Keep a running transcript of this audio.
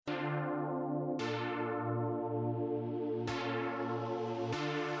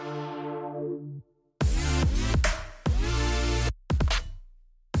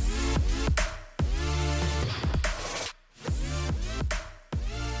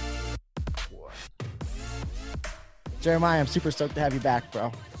Jeremiah, I'm super stoked to have you back,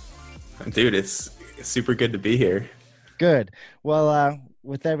 bro. Dude, it's super good to be here. Good. Well,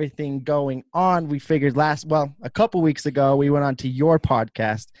 with everything going on, we figured a couple weeks ago, we went on to your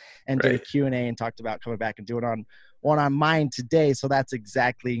podcast and did a Q&A and talked about coming back and doing one on mine today. So that's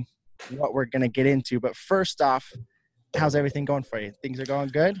exactly what we're going to get into. But first off, how's everything going for you? Things are going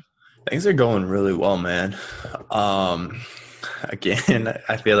good? Things are going really well, man. Again,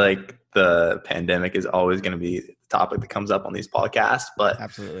 I feel like the pandemic is always going to be the topic that comes up on these podcasts, but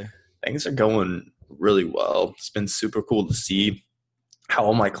absolutely, things are going really well. It's been super cool to see how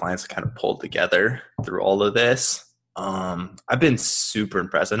all my clients kind of pulled together through all of this. I've been super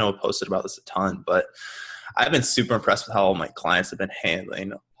impressed. I know I posted about this a ton, but I've been super impressed with how all my clients have been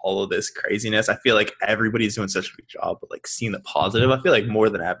handling all of this craziness. I feel like everybody's doing such a good job of like seeing the positive. I feel like more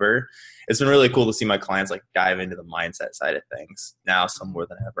than ever, it's been really cool to see my clients like dive into the mindset side of things now, some more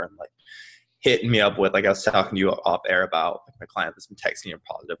than ever, and like hitting me up with, like I was talking to you off air about, like my client that's been texting your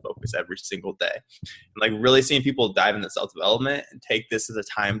positive focus every single day. And like really seeing people dive into self-development and take this as a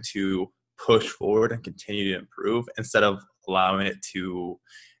time to push forward and continue to improve instead of allowing it to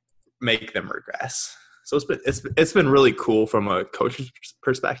make them regress. So it's been really cool from a coach's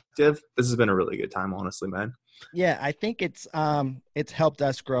perspective. This has been a really good time, honestly, man. Yeah, I think it's helped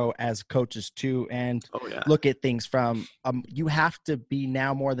us grow as coaches too, and look at things from you have to be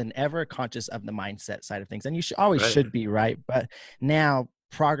now more than ever conscious of the mindset side of things, and you should be, right? But now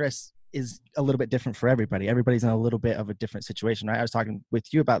progress is a little bit different for everybody. Everybody's in a little bit of a different situation, right? I was talking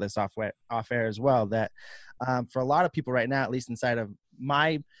with you about this off air as well, that for a lot of people right now, at least inside of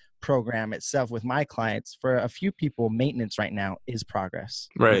my program itself with my clients, for a few people, maintenance right now is progress.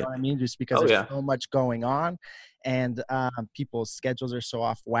 Right. You know what I mean? Just because there's so much going on and people's schedules are so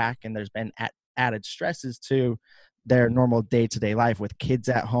off whack, and there's been added stresses to their normal day-to-day life with kids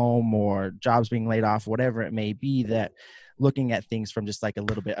at home or jobs being laid off, whatever it may be, that looking at things from just like a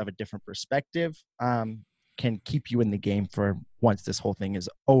little bit of a different perspective can keep you in the game for once this whole thing is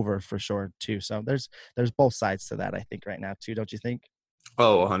over, for sure too. So there's both sides to that, I think, right now too, don't you think?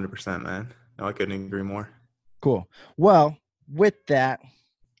 Oh, 100%, man. No, I couldn't agree more. Cool. Well, with that,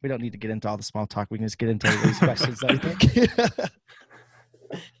 we don't need to get into all the small talk. We can just get into these questions, I think.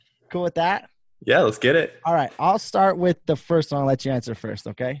 Cool with that? Yeah, let's get it. All right. I'll start with the first one. I'll let you answer first,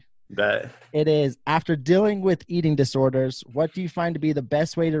 okay? Bet. It is, after dealing with eating disorders, what do you find to be the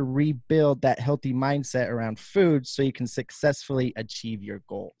best way to rebuild that healthy mindset around food so you can successfully achieve your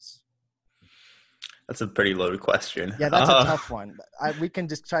goals? That's a pretty loaded question. Yeah, that's a tough one. We can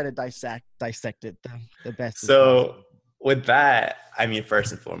just try to dissect it the best. So with that, I mean,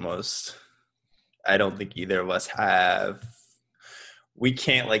 first and foremost, I don't think either of us we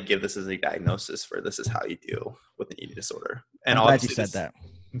can't like give this as a diagnosis for this is how you deal with an eating disorder. And I'm glad you said that.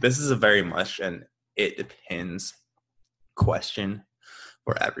 This is a very much an it depends question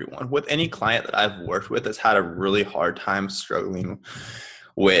for everyone. With any client that I've worked with that's had a really hard time struggling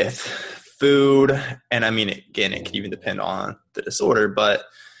with food, and I mean, again, it can even depend on the disorder, but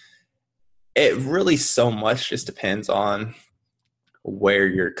it really so much just depends on where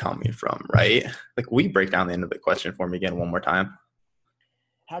you're coming from, right? Like, we break down the end of the question for me again one more time.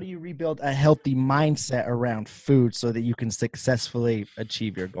 How do you rebuild a healthy mindset around food so that you can successfully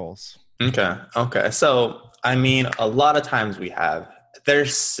achieve your goals? Okay. So, I mean, a lot of times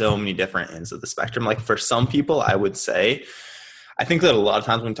there's so many different ends of the spectrum. Like, for some people, I would say, I think that a lot of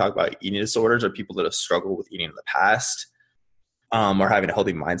times when we talk about eating disorders or people that have struggled with eating in the past or having a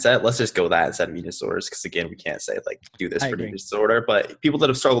healthy mindset, let's just go that instead of eating disorders, because again, we can't say like do this for eating disorder, but people that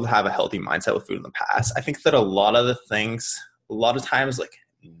have struggled to have a healthy mindset with food in the past, I think that a lot of times like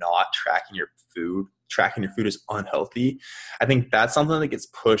not tracking your food is unhealthy. I think that's something that gets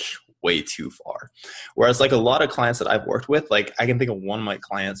pushed way too far. Whereas like a lot of clients that I've worked with, like I can think of one of my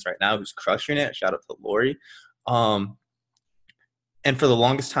clients right now who's crushing it. Shout out to Lori. And for the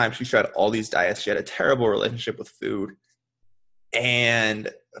longest time, she tried all these diets. She had a terrible relationship with food. And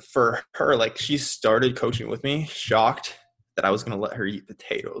for her, like, she started coaching with me, shocked that I was going to let her eat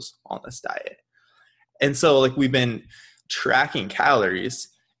potatoes on this diet. And so, like, we've been tracking calories.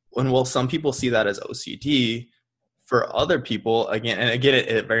 And while some people see that as OCD, for other people,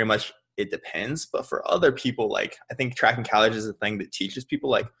 it very much, it depends. But for other people, like, I think tracking calories is a thing that teaches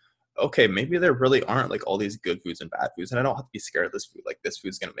people, like, okay, maybe there really aren't like all these good foods and bad foods, and I don't have to be scared of this food. Like, this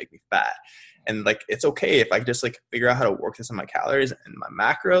food's going to make me fat. And like, it's okay if I just like figure out how to work this in my calories and my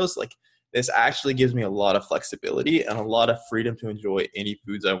macros. Like, this actually gives me a lot of flexibility and a lot of freedom to enjoy any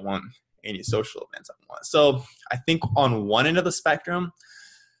foods I want, any social events I want. So I think on one end of the spectrum,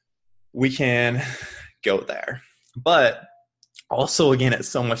 we can go there. But also, again, it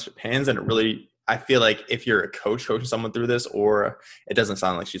so much depends, and I feel like if you're a coach coaching someone through this, or it doesn't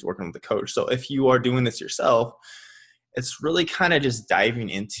sound like she's working with a coach. So if you are doing this yourself, it's really kind of just diving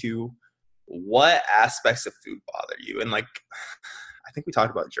into what aspects of food bother you. And like, I think we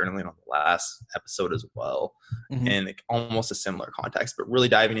talked about journaling on the last episode as well, in like almost a similar context, but really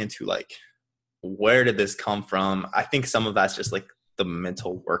diving into like, where did this come from? I think some of that's just like the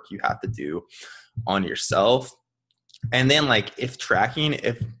mental work you have to do on yourself. And then like if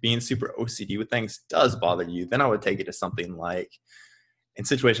being super OCD with things does bother you, then I would take it to something like, in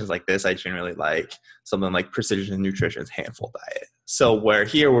situations like this, I generally like something like Precision Nutrition's Handful Diet. So where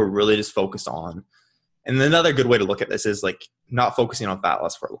here we're really just focused on, and another good way to look at this is like not focusing on fat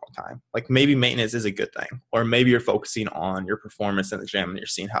loss for a long time. Like maybe maintenance is a good thing, or maybe you're focusing on your performance in the gym and you're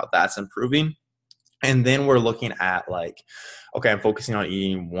seeing how that's improving. And then we're looking at like, okay, I'm focusing on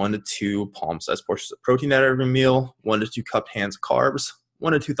eating 1 to 2 palm-sized portions of protein at every meal, 1 to 2 cupped hands of carbs,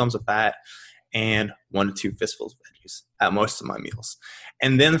 1 to 2 thumbs of fat, and 1 to 2 fistfuls of veggies at most of my meals.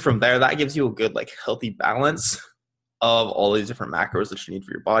 And then from there, that gives you a good like healthy balance of all these different macros that you need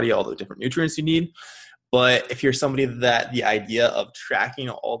for your body, all the different nutrients you need. But if you're somebody that the idea of tracking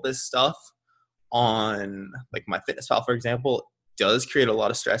all this stuff on like MyFitnessPal, for example, does create a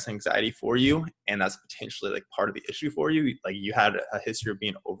lot of stress and anxiety for you, and that's potentially like part of the issue for you, like you had a history of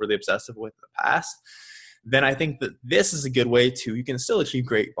being overly obsessive with in the past, then I think that this is a good way to, you can still achieve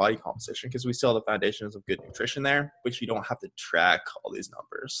great body composition because we still have the foundations of good nutrition there, but you don't have to track all these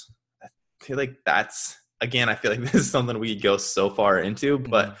numbers. I feel like that's, again, I feel like this is something we go so far into,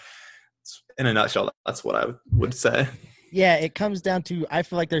 but in a nutshell, that's what I would say. Yeah, it comes down to, I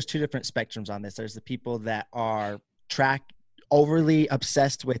feel like there's 2 different spectrums on this. There's the people that are overly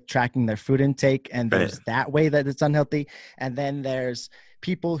obsessed with tracking their food intake, and there's that way that it's unhealthy. And then there's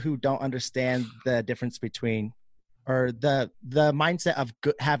people who don't understand the difference between, or the mindset of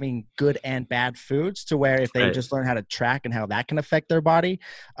having good and bad foods, to where if they just learn how to track and how that can affect their body,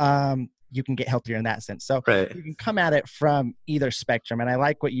 you can get healthier in that sense. So you can come at it from either spectrum. And I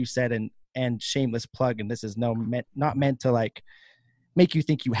like what you said, and shameless plug, and this is not meant to like make you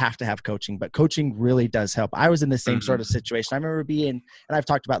think you have to have coaching, but coaching really does help. I was in the same sort of situation. I remember being, and I've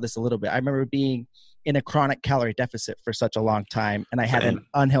talked about this a little bit, I remember being in a chronic calorie deficit for such a long time, and I had an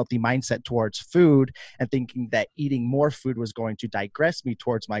unhealthy mindset towards food and thinking that eating more food was going to digress me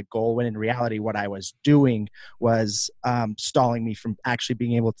towards my goal, when in reality what I was doing was stalling me from actually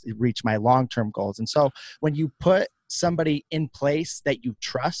being able to reach my long-term goals. And so when you put somebody in place that you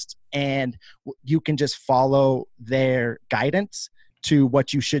trust and you can just follow their guidance to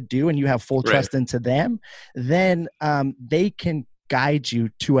what you should do, and you have full trust into them, then they can guide you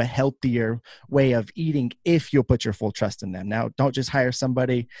to a healthier way of eating if you'll put your full trust in them. Now, don't just hire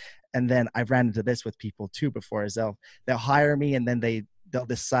somebody. And then I've ran into this with people too before, is they'll hire me, and then they'll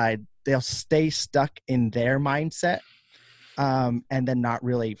decide they'll stay stuck in their mindset, and then not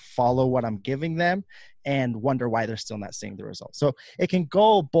really follow what I'm giving them, and wonder why they're still not seeing the results. So it can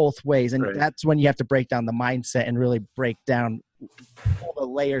go both ways. And that's when you have to break down the mindset and really break down all the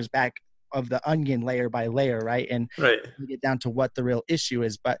layers back of the onion, layer by layer, right? And get down to what the real issue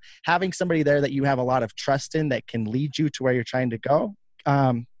is. But having somebody there that you have a lot of trust in, that can lead you to where you're trying to go,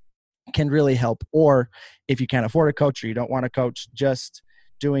 can really help. Or if you can't afford a coach, or you don't want to coach, just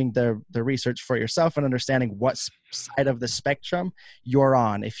doing the research for yourself and understanding what side of the spectrum you're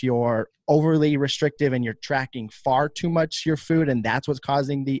on. If you're overly restrictive and you're tracking far too much your food, and that's what's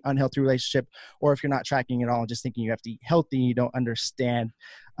causing the unhealthy relationship, or if you're not tracking at all and just thinking you have to eat healthy, you don't understand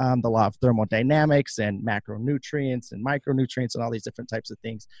the law of thermodynamics and macronutrients and micronutrients and all these different types of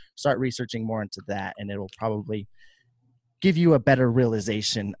things, start researching more into that, and it'll probably give you a better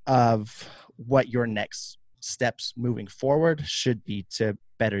realization of what your next steps moving forward should be to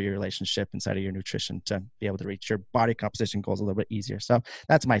better your relationship inside of your nutrition, to be able to reach your body composition goals a little bit easier. So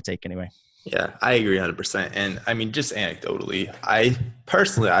that's my take anyway. Yeah, I agree 100%. And I mean, just anecdotally,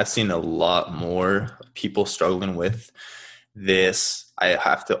 I've seen a lot more people struggling with this. I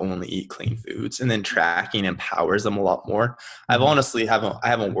have to only eat clean foods, and then tracking empowers them a lot more. I've honestly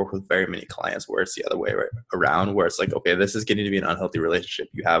haven't worked with very many clients where it's the other way around, where it's like, okay, this is getting to be an unhealthy relationship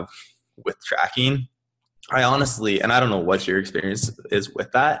you have with tracking. I honestly, and I don't know what your experience is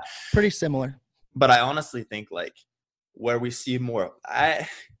with that. Pretty similar. But I honestly think like where we see more of that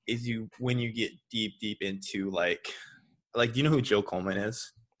is when you get deep into like, do you know who Jill Coleman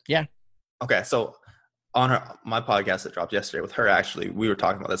is? Yeah. Okay. So on my podcast that dropped yesterday with her, actually, we were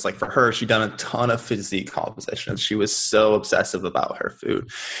talking about this. Like for her, she'd done a ton of physique composition. She was so obsessive about her food.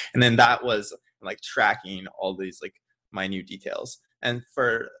 And then that was like tracking all these like minute details. And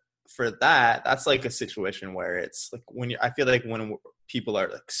for that, that's like a situation where it's like I feel like when people are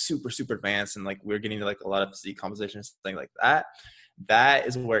like super advanced and like we're getting to like a lot of physique compositions, things like that, that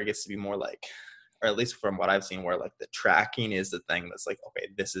is where it gets to be more like, or at least from what I've seen, where like the tracking is the thing that's like, okay,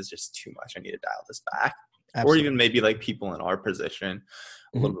 this is just too much. I need to dial this back. Absolutely. Or even maybe like people in our position,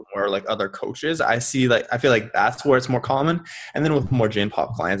 a little bit more like other coaches. I feel like that's where it's more common. And then with more Gen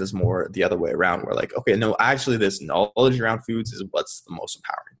Pop clients, it's more the other way around where like, okay, no, actually this knowledge around foods is what's the most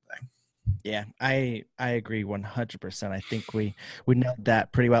empowering thing. Yeah, I agree 100%. I think we nailed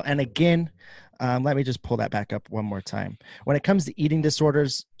that pretty well. And again, let me just pull that back up one more time. When it comes to eating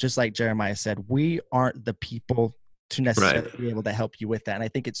disorders, just like Jeremiah said, we aren't the people to necessarily be able to help you with that. And I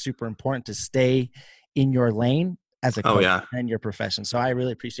think it's super important to stay in your lane as a coach and your profession. So I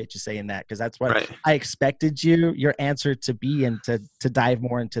really appreciate you saying that, because that's what I expected your answer to be, and to dive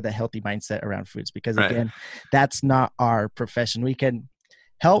more into the healthy mindset around foods, because again, that's not our profession. We can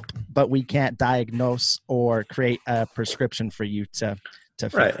help, but we can't diagnose or create a prescription for you to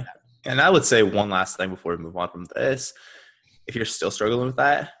fix that. And I would say one last thing before we move on from this. If you're still struggling with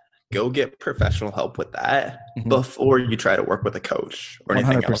that, go get professional help with that before you try to work with a coach or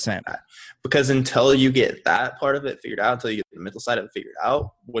anything 100%. Else like that. Because until you get that part of it figured out, until you get the mental side of it figured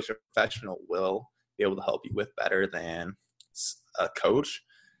out, which a professional will be able to help you with better than a coach,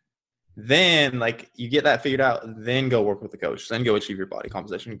 then like you get that figured out, then go work with the coach, then go achieve your body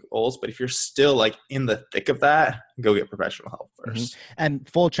composition goals. But if you're still like in the thick of that, go get professional help first. And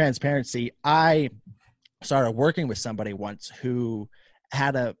full transparency, I started working with somebody once who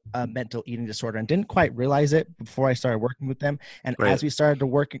had a mental eating disorder and didn't quite realize it before I started working with them. And as I started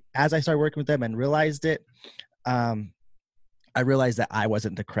working with them and realized it, I realized that I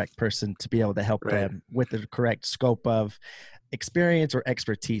wasn't the correct person to be able to help them with the correct scope of experience or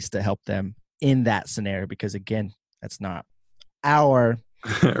expertise to help them in that scenario, because again, that's not our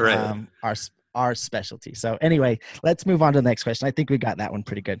our specialty. So anyway, let's move on to the next question. I think we got that one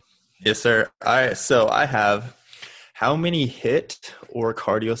pretty good. Yes, sir. All right. So I have, how many HIIT or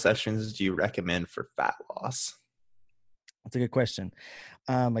cardio sessions do you recommend for fat loss? That's a good question.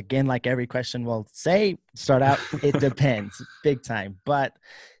 Again, like every question we'll say, start out, it depends big time. But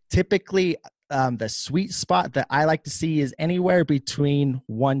typically the sweet spot that I like to see is anywhere between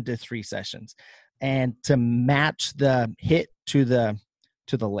 1 to 3 sessions, and to match the HIIT to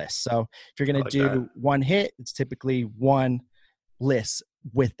the list. So if you're going to do one HIIT, it's typically one list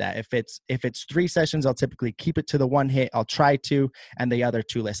with that. If it's 3 sessions, I'll typically keep it to the one HIIT. I'll try to, and the other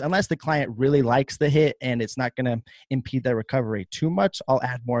 2 lists. Unless the client really likes the HIIT and it's not going to impede their recovery too much, I'll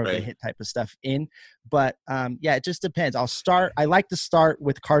add more of the HIIT type of stuff in. But it just depends. I like to start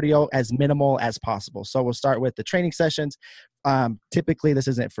with cardio as minimal as possible. So we'll start with the training sessions. Typically, this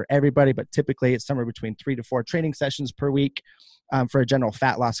isn't for everybody, but typically it's somewhere between 3 to 4 training sessions per week. For a general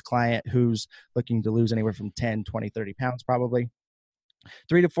fat loss client who's looking to lose anywhere from 10, 20, 30 pounds probably.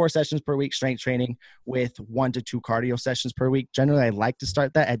 3 to 4 sessions per week strength training with 1 to 2 cardio sessions per week. Generally, I like to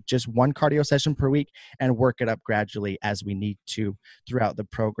start that at just 1 cardio session per week and work it up gradually as we need to throughout the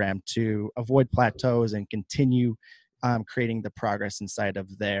program to avoid plateaus and continue creating the progress inside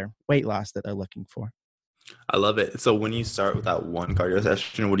of their weight loss that they're looking for. I love it. So when you start with that 1 cardio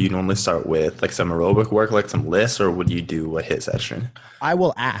session, would you normally start with like some aerobic work, like some lifts, or would you do a HIIT session? I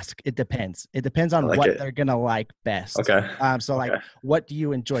will ask. It depends. It depends on what they're going to like best. Okay. What do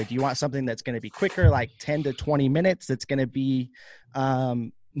you enjoy? Do you want something that's going to be quicker, like 10 to 20 minutes? That's going to be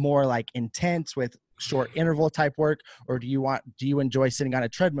more like intense with short interval type work? Or do you enjoy sitting on a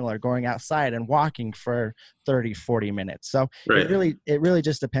treadmill or going outside and walking for 30, 40 minutes? So it really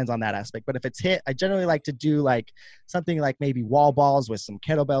just depends on that aspect. But if it's HIIT, I generally like to do like something like maybe wall balls with some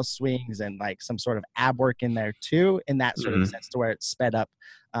kettlebell swings and like some sort of ab work in there too, in that sort of sense, to where it's sped up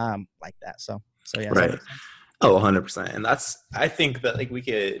like that. So yeah. Right. Oh, 100%. And I think that like we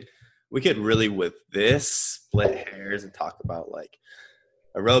could really with this split hairs and talk about like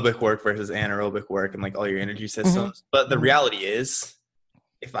aerobic work versus anaerobic work and like all your energy systems. But the reality is,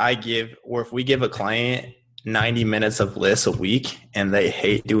 if we give a client 90 minutes of lists a week and they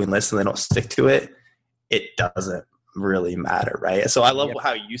hate doing lists and they don't stick to it, it doesn't really matter, right? So I love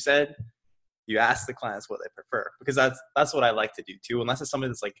how you said you ask the clients what they prefer, because that's what I like to do too. Unless it's somebody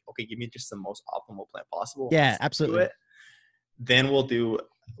that's like, okay, give me just the most optimal plan possible. Yeah, absolutely. Then we'll do,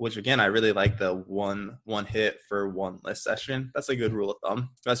 which again, I really like the one HIIT for 1 list session. That's a good rule of thumb.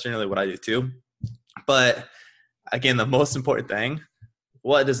 That's generally what I do too. But again, the most important thing,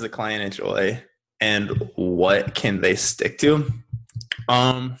 what does the client enjoy and what can they stick to?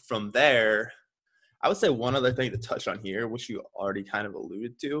 From there, I would say one other thing to touch on here, which you already kind of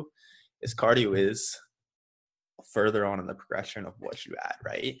alluded to, is cardio is further on in the progression of what you add,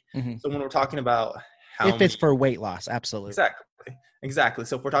 right? So when we're talking about If it's for weight loss, absolutely. Exactly.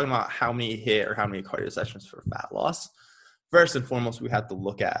 So if we're talking about how many HIIT or how many cardio sessions for fat loss, first and foremost, we have to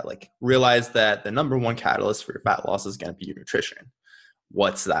look at, like, realize that the number one catalyst for your fat loss is going to be your nutrition.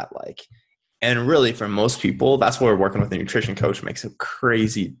 What's that like? And really, for most people, that's where working with a nutrition coach makes a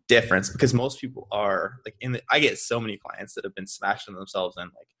crazy difference, because most people are like I get so many clients that have been smashing themselves in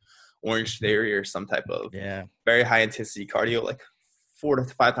like Orange Theory or some type of very high intensity cardio, like 4 to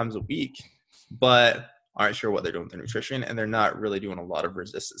 5 times a week, but aren't sure what they're doing with their nutrition, and they're not really doing a lot of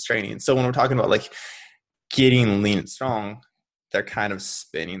resistance training. So when we're talking about like getting lean and strong, they're kind of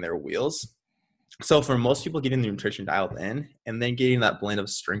spinning their wheels. So for most people, getting the nutrition dialed in and then getting that blend of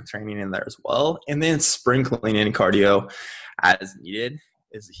strength training in there as well, and then sprinkling in cardio as needed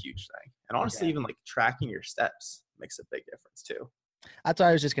is a huge thing. And honestly, even like tracking your steps makes a big difference too. That's what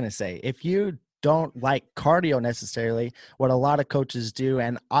I was just going to say. If you don't like cardio necessarily, what a lot of coaches do,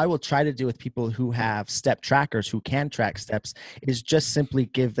 and I will try to do with people who have step trackers who can track steps, is just simply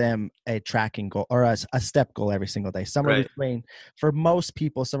give them a tracking goal or a step goal every single day. Somewhere between, for most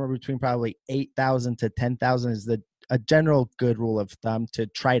people, somewhere between probably 8,000 to 10,000 is a general good rule of thumb to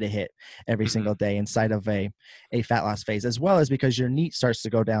try to hit every single day inside of a fat loss phase, as well as because your NEAT starts to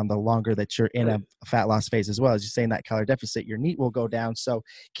go down the longer that you're in a fat loss phase, as well as you're saying that calorie deficit, your NEAT will go down. So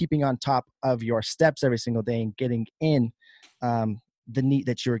keeping on top of your steps every single day and getting in the NEAT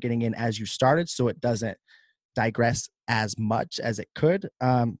that you were getting in as you started, so it doesn't digress as much as it could,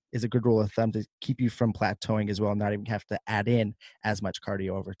 is a good rule of thumb to keep you from plateauing as well, not even have to add in as much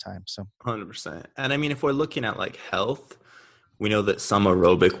cardio over time. So 100%. And I mean, if we're looking at like health, we know that some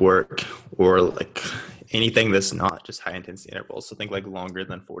aerobic work or like anything that's not just high intensity intervals, so think like longer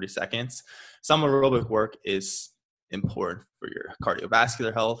than 40 seconds, some aerobic work is important for your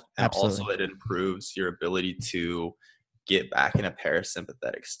cardiovascular health. And also it improves your ability to get back in a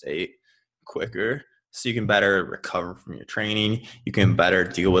parasympathetic state quicker, so you can better recover from your training. You can better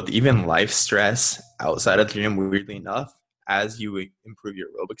deal with even life stress outside of the gym. Weirdly enough, as you improve your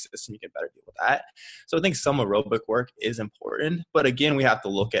aerobic system, you can better deal with that. So I think some aerobic work is important, but again, we have to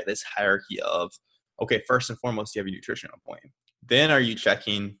look at this hierarchy of, okay, first and foremost, you have your nutrition on point. Then are you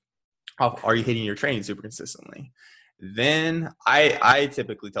checking, are you hitting your training super consistently? Then I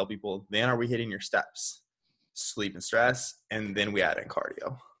typically tell people, then are we hitting your steps, sleep and stress, and then we add in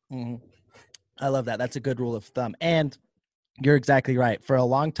cardio. Mm-hmm. I love that. That's a good rule of thumb. And you're exactly right. For a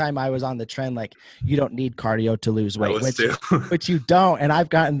long time, I was on the trend like you don't need cardio to lose weight, which you don't. And I've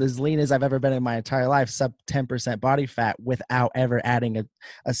gotten as lean as I've ever been in my entire life, sub 10% body fat, without ever adding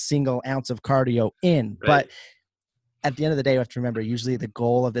a single ounce of cardio in. But at the end of the day, you have to remember, usually the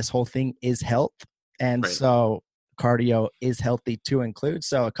goal of this whole thing is health. And so cardio is healthy to include.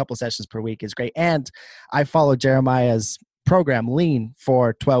 So a couple sessions per week is great. And I follow Jeremiah's program, Lean,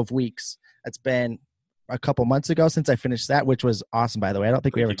 for 12 weeks. It's been a couple months ago since I finished that, which was awesome, by the way. I don't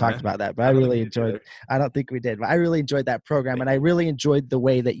think we ever talked about that, but I really enjoyed it. I don't think we did, but I really enjoyed that program. And I really enjoyed the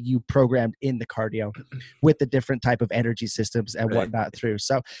way that you programmed in the cardio with the different type of energy systems and whatnot through.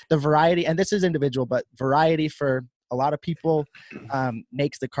 So the variety, and this is individual, but variety for a lot of people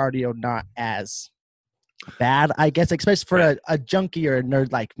makes the cardio not as bad, I guess, especially for a junkie or a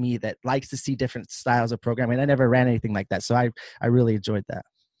nerd like me that likes to see different styles of programming. I never ran anything like that. So I really enjoyed that.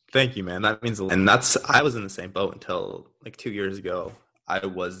 Thank you, man. That means a lot. And I was in the same boat until like 2 years ago. I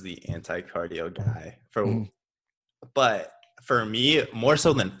was the anti-cardio guy but for me, more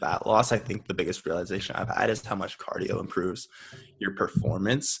so than fat loss, I think the biggest realization I've had is how much cardio improves your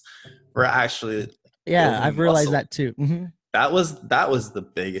performance. We're actually I've realized that too. Mm-hmm. That was the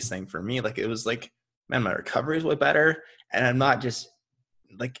biggest thing for me. Like, it was like, man, my recovery is way better. And I'm not just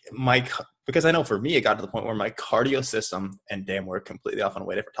like because I know for me, it got to the point where my cardio system, and damn, we're completely off on a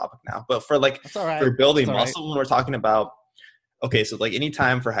way different topic now. But for like, for building muscle, when we're talking about, okay, so like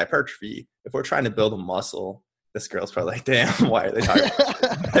anytime for hypertrophy, if we're trying to build a muscle, this girl's probably like, damn, why are they talking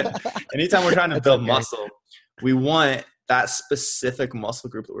about this? Anytime we're trying to build muscle, we want that specific muscle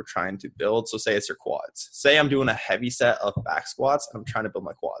group that we're trying to build. So say it's your quads. Say I'm doing a heavy set of back squats and I'm trying to build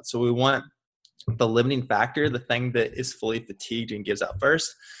my quads. So we want the limiting factor, the thing that is fully fatigued and gives out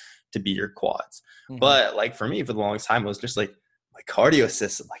first, to be your quads. Mm-hmm. But like for me, for the longest time, it was just like my cardio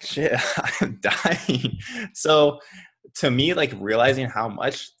system, like shit, I'm dying. So to me, like realizing how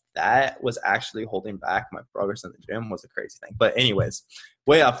much that was actually holding back my progress in the gym was a crazy thing. But anyways,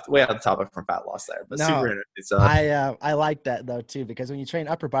 way off the topic from fat loss there. But I like that though too, because when you train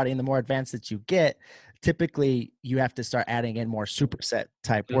upper body and the more advanced that you get, typically you have to start adding in more superset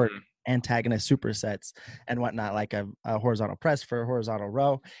type work. Antagonist supersets and whatnot, like a horizontal press for a horizontal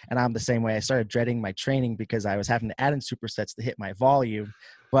row. And I'm the same way. I started dreading my training because I was having to add in supersets to hit my volume.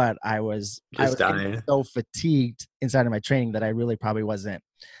 but I was getting so fatigued inside of my training that I really probably wasn't.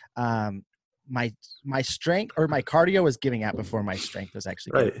 My strength or my cardio was giving out before my strength was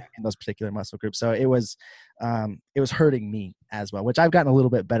actually getting in those particular muscle groups. So it was hurting me as well, which I've gotten a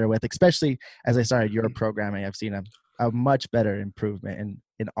little bit better with, especially as I started your programming. I've seen a much better improvement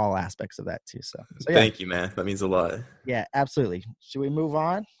in all aspects of that too. So yeah. Thank you, man. That means a lot. Yeah, absolutely. Should we move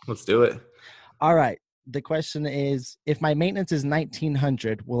on? Let's do it. All right. The question is, if my maintenance is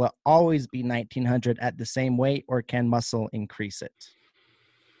 1900, will it always be 1900 at the same weight, or can muscle increase it?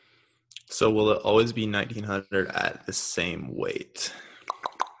 So will it always be 1900 at the same weight?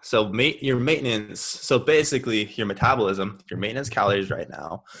 So your maintenance, so basically your metabolism, your maintenance calories right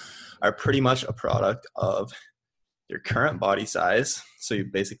now are pretty much a product of your current body size. So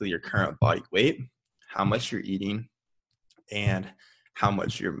basically your current body weight, how much you're eating, and how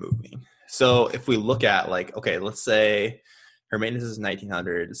much you're moving. So if we look at like, okay, let's say her maintenance is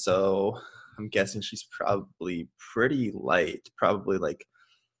 1900. So I'm guessing she's probably pretty light, probably like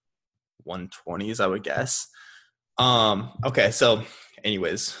 120s, I would guess. Okay, so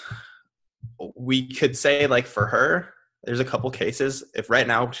anyways, we could say like for her, there's a couple cases. If right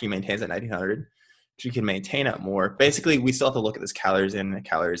now she maintains at 1900, she can maintain it more. Basically, we still have to look at this calories in and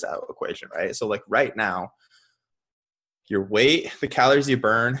calories out equation, right? So like right now, your weight, the calories you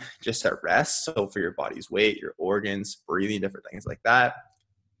burn just at rest. So for your body's weight, your organs, breathing, different things like that.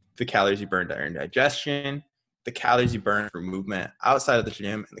 The calories you burn during digestion, the calories you burn through movement outside of the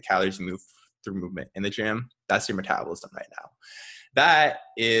gym, and the calories you move through movement in the gym. That's your metabolism right now. That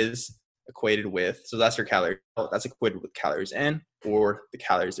is equated with, so that's your calorie, that's equated with calories in or the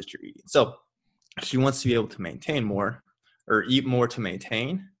calories that you're eating. So if she wants to be able to maintain more or eat more to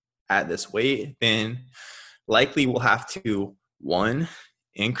maintain at this weight, then likely we'll have to, 1,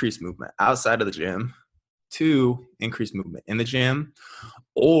 increase movement outside of the gym, 2, increase movement in the gym,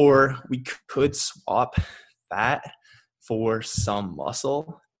 or we could swap fat for some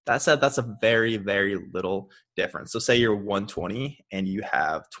muscle. That said, that's a very, very little difference. So say you're 120 and you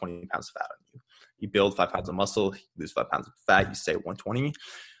have 20 pounds of fat on you. You build 5 pounds of muscle, you lose 5 pounds of fat, you stay 120.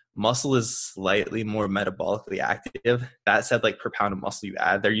 Muscle is slightly more metabolically active. That said, like per pound of muscle you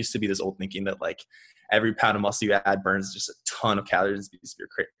add, there used to be this old thinking that like every pound of muscle you add burns just a ton of calories because of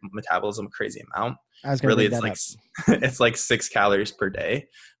your metabolism, a crazy amount. Really, it's like it's like 6 calories per day.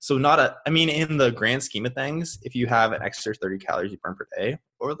 So in the grand scheme of things, if you have an extra 30 calories you burn per day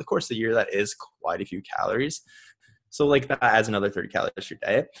over the course of the year, that is quite a few calories. So like that adds another 30 calories to your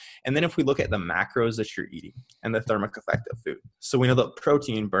day. And then if we look at the macros that you're eating and the thermic effect of food. So we know that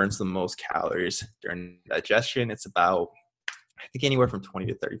protein burns the most calories during digestion. It's about, I think, anywhere from 20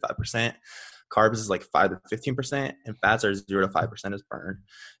 to 35%. Carbs is like 5 to 15%, and fats are 0 to 5% is burned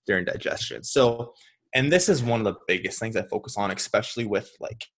during digestion. So, and this is one of the biggest things I focus on, especially with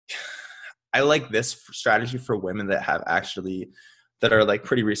like, I like this strategy for women that are like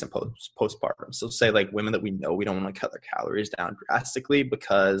pretty recent postpartum. So say like women that we know we don't want to cut their calories down drastically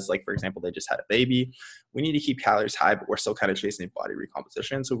because like, for example, they just had a baby. We need to keep calories high, but we're still kind of chasing body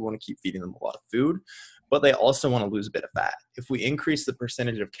recomposition. So we want to keep feeding them a lot of food, but they also want to lose a bit of fat. If we increase the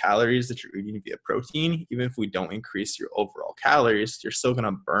percentage of calories that you're eating via protein, even if we don't increase your overall calories, you're still going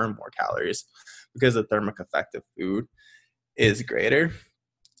to burn more calories because the thermic effect of food is greater.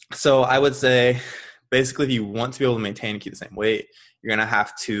 So I would say basically if you want to be able to maintain and keep the same weight, you're going to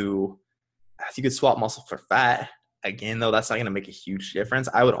have to, you could swap muscle for fat. Again, though, that's not going to make a huge difference.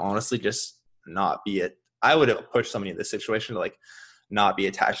 I would honestly just I would push somebody in this situation to like not be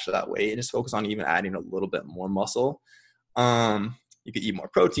attached to that weight and just focus on even adding a little bit more muscle. You could eat more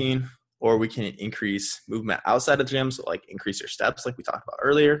protein, or we can increase movement outside of the gym. So like increase your steps like we talked about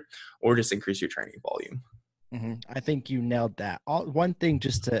earlier, or just increase your training volume. Mm-hmm. I think you nailed that. One thing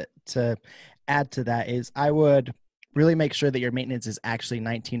just to add to that is I would really make sure that your maintenance is actually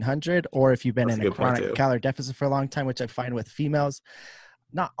 1900, or if you've been in a chronic calorie deficit for a long time, which I find with females,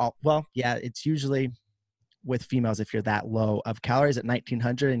 it's usually with females, if you're that low of calories at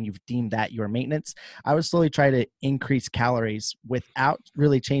 1900 and you've deemed that your maintenance, I would slowly try to increase calories without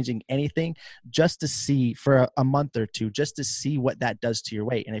really changing anything, just to see for a month or two, just to see what that does to your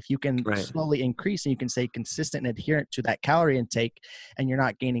weight. And if you can slowly increase and you can stay consistent and adherent to that calorie intake and you're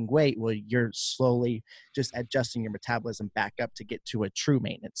not gaining weight, well, you're slowly just adjusting your metabolism back up to get to a true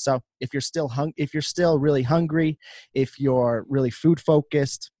maintenance. So if you're still really hungry, if you're really food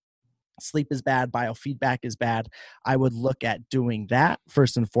focused, sleep is bad, biofeedback is bad, I would look at doing that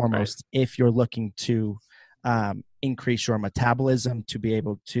first and foremost if you're looking to increase your metabolism to be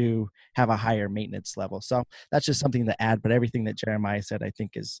able to have a higher maintenance level. So that's just something to add, but everything that Jeremiah said, I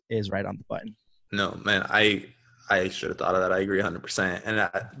think is right on the button. No, man, I I should have thought of that. I agree 100%. And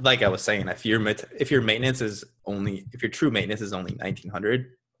like I was saying, if your maintenance is only, if your true maintenance is only 1900,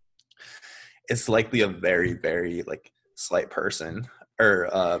 it's likely a very, very like slight person.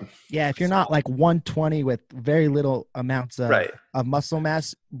 Or yeah, if you're not like 120 with very little amounts of, right. of muscle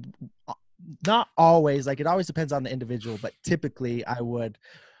mass, not always, like it always depends on the individual, but typically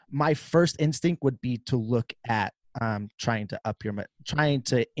my first instinct would be to look at trying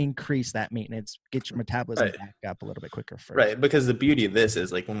to increase that maintenance, get your metabolism back up a little bit quicker first. Right, because the beauty of this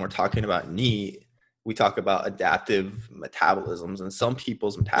is like when we're talking about NEAT, we talk about adaptive metabolisms, and some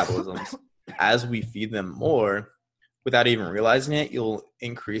people's metabolisms, as we feed them more, without even realizing it, you'll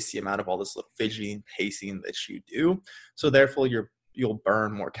increase the amount of all this little fidgeting, pacing that you do. So therefore, you'll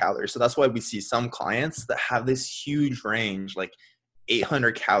burn more calories. So that's why we see some clients that have this huge range, like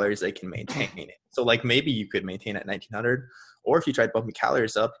 800 calories they can maintain it. So like maybe you could maintain at 1900, or if you tried bumping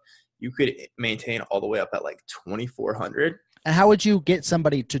calories up, you could maintain all the way up at like 2400. And how would you get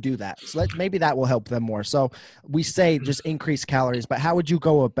somebody to do that? So maybe that will help them more. So we say just increase calories, but how would you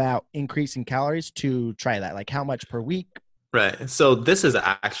go about increasing calories to try that? Like how much per week? Right. So this is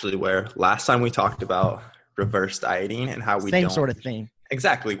actually where last time we talked about reverse dieting and how we same sort of thing.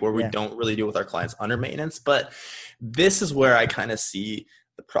 Exactly, where we don't really deal with our clients under maintenance. But this is where I kind of see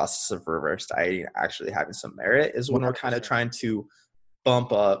the process of reverse dieting actually having some merit, is when 100%. We're kind of trying to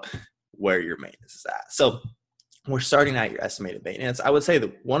bump up where your maintenance is at. So we're starting at your estimated maintenance. I would say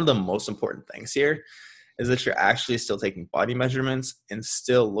that one of the most important things here is that you're actually still taking body measurements and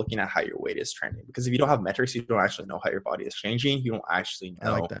still looking at how your weight is trending. Because if you don't have metrics, you don't actually know how your body is changing. You don't actually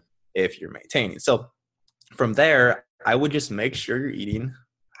know if you're maintaining. So from there, I would just make sure you're eating,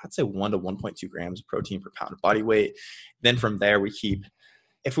 I'd say 1 to 1.2 grams of protein per pound of body weight. Then from there,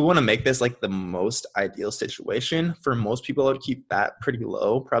 if we want to make this like the most ideal situation, for most people, I would keep that pretty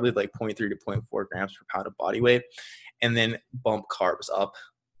low, probably like 0.3 to 0.4 grams per pound of body weight, and then bump carbs up.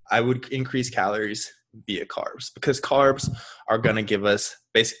 I would increase calories via carbs, because carbs are going to give us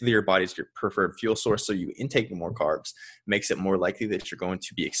basically your body's your preferred fuel source. So you intaking more carbs makes it more likely that you're going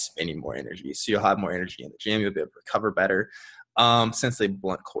to be expending more energy. So you'll have more energy in the gym. You'll be able to recover better. Since they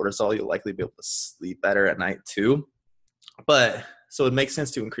blunt cortisol, you'll likely be able to sleep better at night too. But so it makes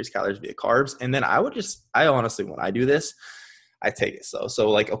sense to increase calories via carbs. And then I honestly, when I do this, I take it slow. So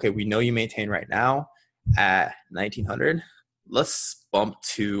like, okay, we know you maintain right now at 1900. Let's bump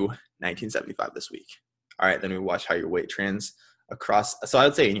to 1975 this week. All right, then we watch how your weight trends across. So I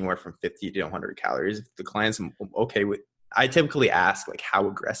would say anywhere from 50 to 100 calories. If the client's okay with, I typically ask like, how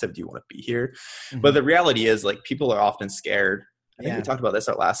aggressive do you want to be here? Mm-hmm. But the reality is like people are often scared. I think we talked about this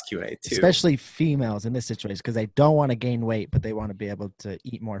our last Q&A too. Especially females in this situation, because they don't want to gain weight, but they want to be able to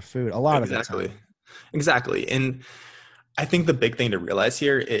eat more food a lot of the time. Exactly. And I think the big thing to realize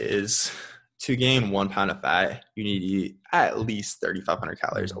here is to gain 1 pound of fat, you need to eat at least 3,500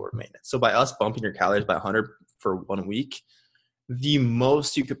 calories over maintenance. So by us bumping your calories by 100 for 1 week, the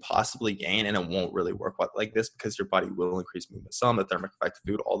most you could possibly gain, and it won't really work like this because your body will increase movement some, the thermic effect of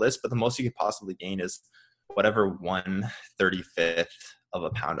food, all this, but the most you could possibly gain is whatever 1/35th of a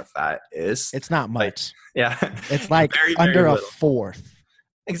pound of fat is. It's not much. Yeah. It's like very, under very a fourth.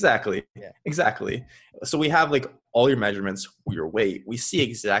 Exactly. Yeah. Exactly. So we have like all your measurements, your weight. We see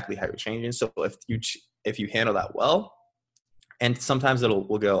exactly how you're changing. So if you handle that well, and sometimes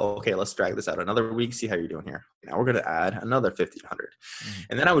we'll go, okay, let's drag this out another week, see how you're doing here. Now we're going to add another 1,500. Mm-hmm.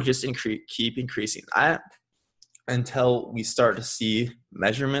 And then I would just keep increasing that until we start to see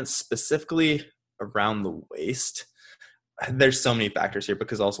measurements specifically around the waist. There's so many factors here,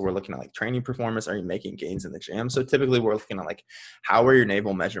 because also we're looking at like training performance. Are you making gains in the gym? So typically we're looking at like, how are your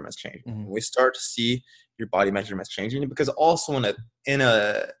naval measurements changing? Mm-hmm. We start to see your body measurements changing, because also in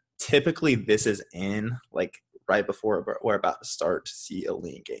a typically this is in like right before we're about to start to see a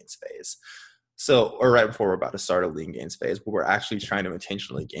lean gains phase. So, or right before we're about to start a lean gains phase, but we're actually trying to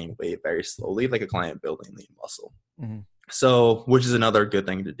intentionally gain weight very slowly, like a client building lean muscle. Mm-hmm. So, which is another good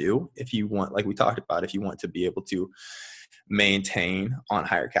thing to do if you want, like we talked about, if you want to be able to maintain on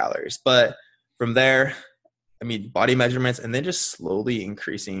higher calories. But from there, I mean, body measurements and then just slowly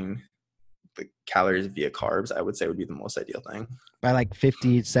increasing the calories via carbs, I would say would be the most ideal thing. By like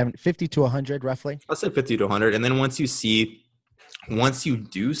 50 to 100 roughly? Let's say 50 to 100. And then once you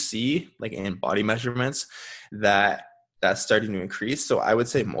do see like in body measurements that's starting to increase. So I would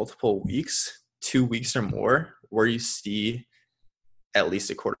say multiple weeks, 2 weeks or more, where you see at least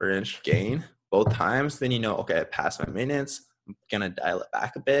a 1/4 inch gain both times, then you know, okay, I passed my maintenance, I'm going to dial it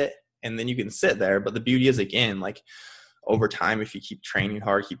back a bit, and then you can sit there. But the beauty is, again, like over time, if you keep training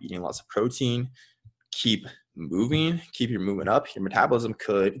hard, keep eating lots of protein, keep moving, keep your movement up, your metabolism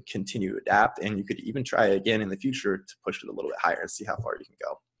could continue to adapt, and you could even try again in the future to push it a little bit higher and see how far you can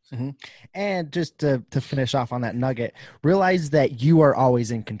go. Mm-hmm. And just to finish off on that nugget, realize that you are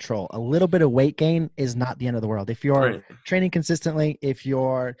always in control. A little bit of weight gain is not the end of the world. If you're training consistently, if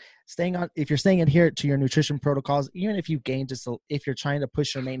you're staying adherent to your nutrition protocols, even if you gain if you're trying to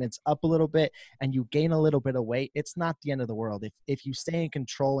push your maintenance up a little bit and you gain a little bit of weight, it's not the end of the world. If you stay in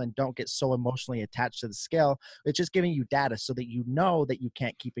control and don't get so emotionally attached to the scale, it's just giving you data so that you know that you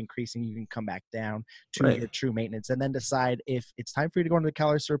can't keep increasing. You can come back down to your true maintenance and then decide if it's time for you to go into the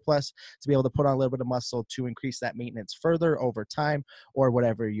calorie surplus to be able to put on a little bit of muscle to increase that maintenance further over time, or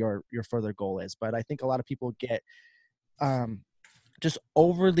whatever your further goal is. But I think a lot of people get just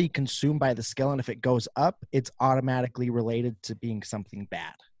overly consumed by the scale, and if it goes up, it's automatically related to being something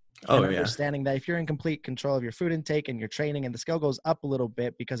bad. Understanding that if you're in complete control of your food intake and your training and the scale goes up a little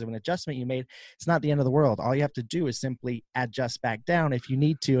bit because of an adjustment you made, it's not the end of the world. All you have to do is simply adjust back down if you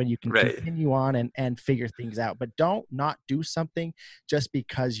need to, and you can continue on and figure things out. But don't not do something just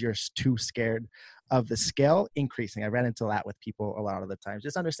because you're too scared of the scale increasing. I ran into that with people a lot of the times.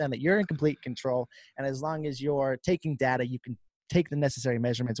 Just understand that you're in complete control, and as long as you're taking data, you can take the necessary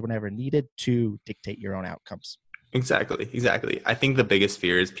measurements whenever needed to dictate your own outcomes. Exactly. I think the biggest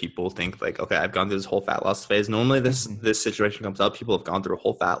fear is people think like, okay, I've gone through this whole fat loss phase. Normally this situation comes up. People have gone through a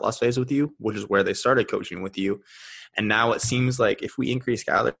whole fat loss phase with you, which is where they started coaching with you. And now it seems like if we increase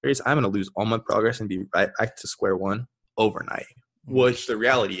calories, I'm going to lose all my progress and be right back to square one overnight, which the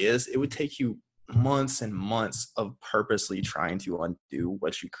reality is it would take you months and months of purposely trying to undo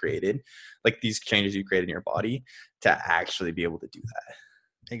what you created, like these changes you created in your body, to actually be able to do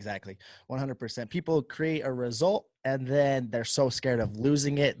that. Exactly. 100%. People create a result and then they're so scared of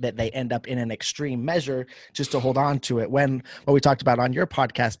losing it that they end up in an extreme measure just to hold on to it. When what we talked about on your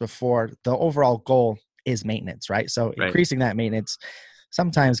podcast before, the overall goal is maintenance, right? So increasing that maintenance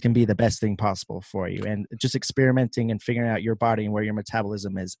sometimes can be the best thing possible for you, and just experimenting and figuring out your body and where your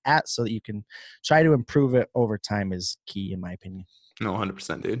metabolism is at so that you can try to improve it over time is key, in my opinion. No,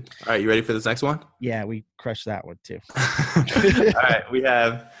 100%, dude. All right, you ready for this next one? Yeah, we crushed that one too. All right, we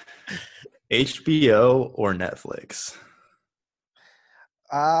have HBO or Netflix.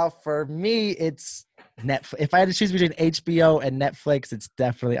 For me, it's Netflix. If I had to choose between HBO and Netflix, it's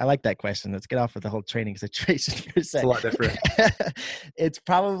definitely, I like that question. Let's get off of the whole training situation for a second. It's a lot different. It's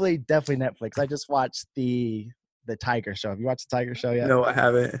probably definitely Netflix. I just watched the Tiger Show. Have you watched the Tiger Show yet? No, I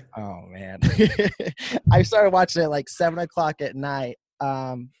haven't. Oh man. I started watching it like 7:00 at night,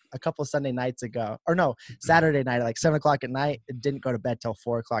 a couple of Sunday nights ago, or no, Saturday night, like 7:00 at night. It didn't go to bed till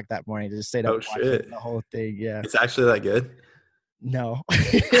 4:00 that morning. Just stayed up watching the whole thing. Yeah. It's actually that good? No.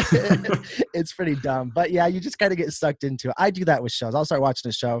 It's pretty dumb, but yeah, you just kind of get sucked into it. I do that with shows. I'll start watching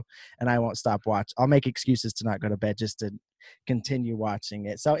a show and I won't stop watching. I'll make excuses to not go to bed just to continue watching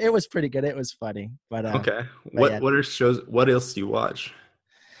it. So it was pretty good. It was funny, but okay. What are shows? What else do you watch?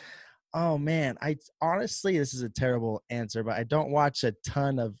 Oh man, I honestly, this is a terrible answer, but I don't watch a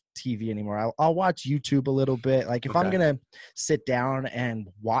ton of TV anymore. I'll watch YouTube a little bit. Like if I'm gonna sit down and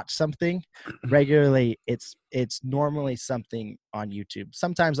watch something regularly, it's normally something on YouTube.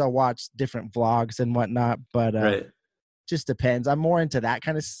 Sometimes I'll watch different vlogs and whatnot, but just depends. I'm more into that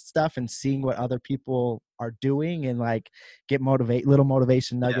kind of stuff and seeing what other people are doing and like get little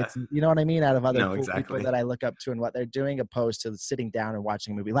motivation nuggets. Yeah. You know what I mean? Out of other people that I look up to and what they're doing, opposed to sitting down and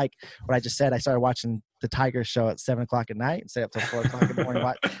watching a movie. Like what I just said, I started watching the Tiger Show at 7:00 at night and stay up till 4:00 in the morning.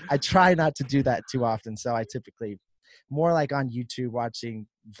 I try not to do that too often. So I typically more like on YouTube watching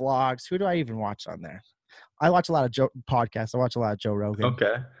vlogs. Who do I even watch on there? I watch a lot of podcasts. I watch a lot of Joe Rogan.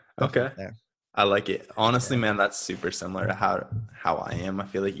 Okay. Like I like it. Honestly, man, that's super similar to how I am. I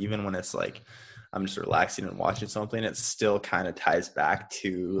feel like even when it's like I'm just relaxing and watching something, it still kind of ties back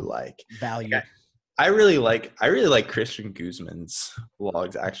to like value. Like I really like Christian Guzman's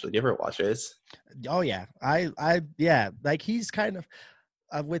vlogs. Actually, do you ever watch his? Oh yeah, yeah. Like he's kind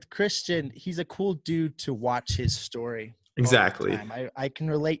of with Christian. He's a cool dude to watch his story. Exactly. I can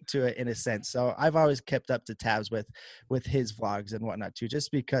relate to it in a sense. So I've always kept up to tabs with his vlogs and whatnot too,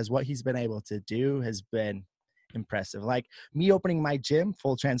 just because what he's been able to do has been impressive. Like me opening my gym,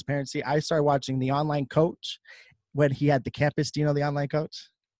 full transparency, I started watching The Online Coach when he had the campus. Do you know The Online Coach?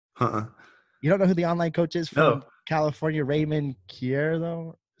 You don't know who The Online Coach is from California? Raymond Kier,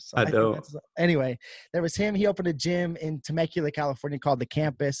 though? So I don't. Anyway, there was him. He opened a gym in Temecula, California called The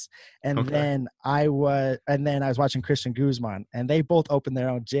Campus. And then I was watching Christian Guzman, and they both opened their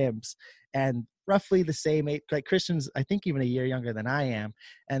own gyms and roughly the same age. Like Christian's, I think, even a year younger than I am.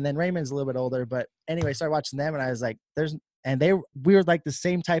 And then Raymond's a little bit older. But anyway, I started watching them and I was like, And we were like the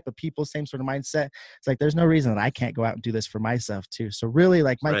same type of people, same sort of mindset. It's like, there's no reason that I can't go out and do this for myself too. So really,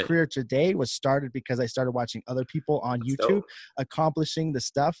 like, my career today was started because I started watching other people on YouTube accomplishing the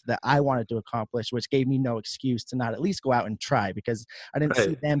stuff that I wanted to accomplish, which gave me no excuse to not at least go out and try, because I didn't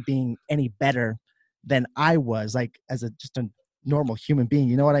see them being any better than I was, like, as just a normal human being.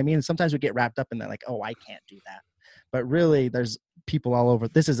 You know what I mean? And sometimes we get wrapped up in that, like, oh, I can't do that. But really, there's people all over.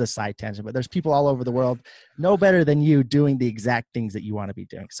 This is a side tangent, but there's people all over the world no better than you doing the exact things that you want to be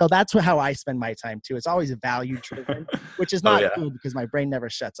doing. So that's how I spend my time too. It's always value driven, which is not good because my brain never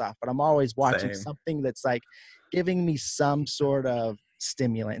shuts off. But I'm always watching something that's like giving me some sort of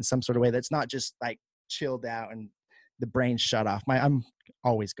stimulant in some sort of way that's not just like chilled out and the brain shut off. I'm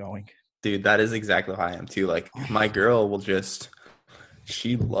always going. Dude, that is exactly how I am too. Like, my girl will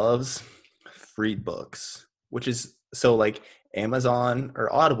she loves free books, which is so like Amazon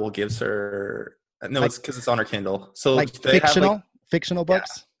or Audible gives her, no, like, it's because it's on her Kindle. So like they fictional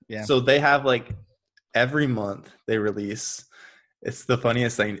books. Yeah. So they have like every month they release. It's the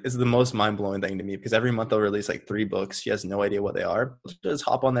funniest thing. It's the most mind blowing thing to me, because every month they'll release like 3 books. She has no idea what they are. Just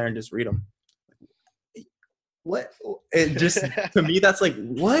hop on there and just read them. What? It just, to me, that's like,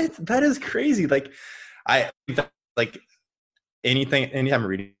 what? That is crazy. Like, anytime I'm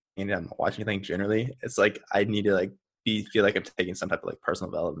reading, anytime I'm watching anything generally, it's like I need to like feel like I'm taking some type of like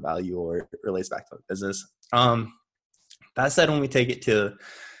personal development value, or it relates back to my business. That said, when we take it to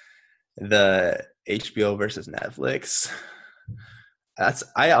the HBO versus Netflix,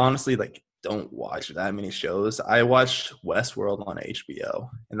 I honestly like don't watch that many shows. I watched Westworld on HBO,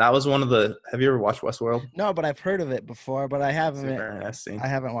 and that was one of the. Have you ever watched Westworld? No, but I've heard of it before, but I haven't. Super interesting. I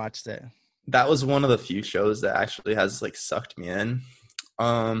haven't watched it. That was one of the few shows that actually has like sucked me in.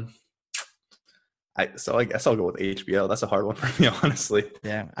 So I guess I'll go with HBO. That's a hard one for me, honestly.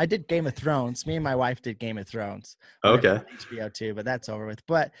 Yeah, I did Game of Thrones. Me and my wife did Game of Thrones. Okay. HBO too, but that's over with.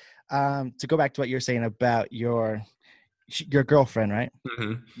 But to go back to what you're saying about your girlfriend, right?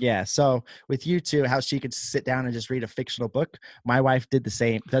 Mm-hmm. Yeah. So with you two, how she could sit down and just read a fictional book. My wife does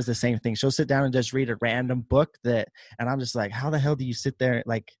the same thing. She'll sit down and just read a random book and I'm just like, how the hell do you sit there?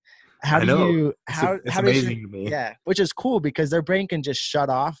 Like, it's amazing to me. Yeah. Which is cool because their brain can just shut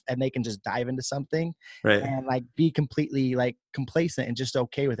off and they can just dive into something and like be completely like complacent and just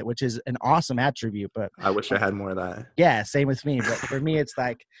okay with it, which is an awesome attribute. But I wish I had more of that. Yeah. Same with me. But for me, it's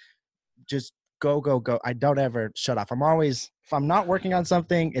like, just go. I don't ever shut off. If I'm not working on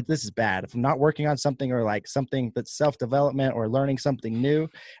something, this is bad. If I'm not working on something or like something that's self-development or learning something new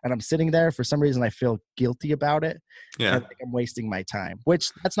and I'm sitting there, for some reason I feel guilty about it. Yeah. Like I'm wasting my time,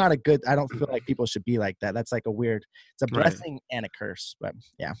 which that's not I don't feel like people should be like that. That's like it's a blessing and a curse, but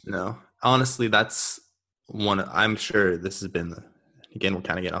yeah. No, honestly, that's I'm sure this has been, again, we're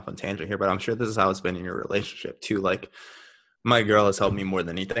kind of getting off on tangent here, but I'm sure this is how it's been in your relationship too. Like, my girl has helped me more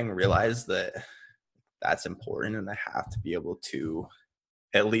than anything realize that that's important, and I have to be able to,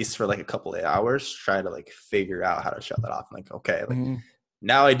 at least for like a couple of hours, try to like figure out how to shut that off. I'm like, okay, like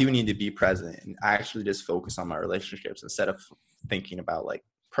now I do need to be present and actually just focus on my relationships instead of thinking about like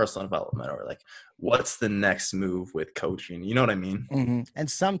personal development or like what's the next move with coaching. You know what I mean? Mm-hmm.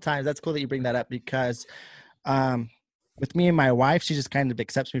 And sometimes that's cool that you bring that up because with me and my wife, she just kind of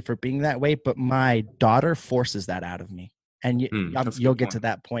accepts me for being that way, but my daughter forces that out of me. And you'll get to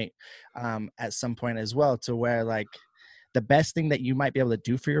that point at some point as well, to where like the best thing that you might be able to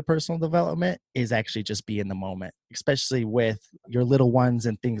do for your personal development is actually just be in the moment, especially with your little ones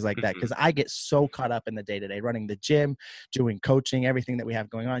and things like that. Because I get so caught up in the day-to-day, running the gym, doing coaching, everything that we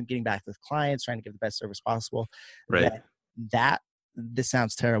have going on, getting back with clients, trying to give the best service possible. Right. This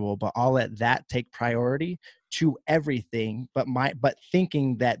sounds terrible, but I'll let that take priority to everything. But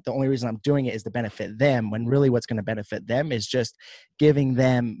thinking that the only reason I'm doing it is to benefit them, when really what's going to benefit them is just giving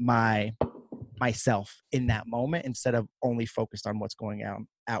them myself in that moment instead of only focused on what's going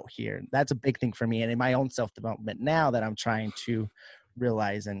out here. That's a big thing for me. And in my own self-development now that I'm trying to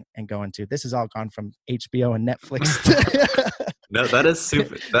realize and go into, this has all gone from HBO and Netflix. No, that is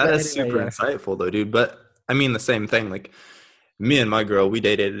super. Super insightful though, dude. But I mean, the same thing, like, me and my girl, we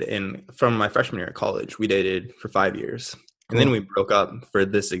dated from my freshman year of college. We dated for 5 years. And then we broke up for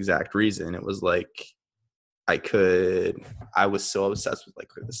this exact reason. It was like, I was so obsessed with like,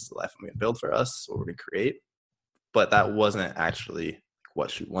 this is the life I'm going to build for us, what we're going to create. But that wasn't actually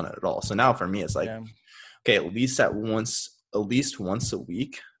what she wanted at all. So now for me, it's like, okay, at least once a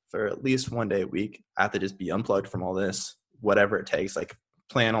week, for at least one day a week, I have to just be unplugged from all this, whatever it takes, like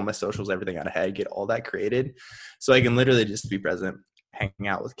plan all my socials, everything out ahead, get all that created so I can literally just be present, hanging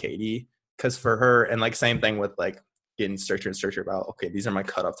out with Katie. Because for her, and like same thing with like getting stricter and stricter about, okay, these are my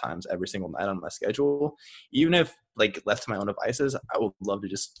cutoff times every single night on my schedule. Even if like left to my own devices, I would love to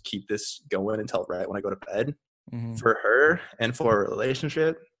just keep this going until right when I go to bed. Mm-hmm. For her and for a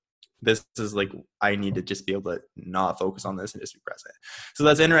relationship, this is like, I need to just be able to not focus on this and just be present. So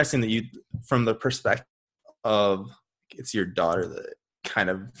that's interesting that you, from the perspective of it's your daughter that kind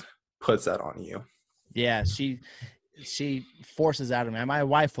of puts that on you. Yeah, she forces out of me. My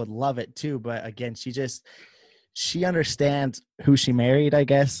wife would love it too, but again, she understands who she married, I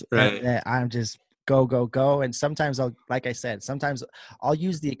guess. Right. And I'm just go. And sometimes like I said, sometimes I'll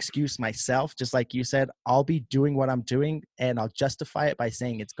use the excuse myself, just like you said. I'll be doing what I'm doing and I'll justify it by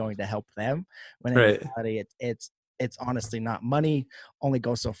saying it's going to help them. When in reality, it's honestly not. Money only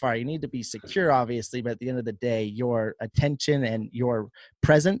goes so far. You need to be secure, obviously, but at the end of the day, your attention and your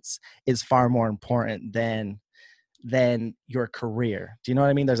presence is far more important than your career. Do you know what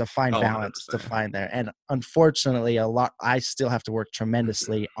I mean? There's a fine balance 100%. To find there. And unfortunately, I still have to work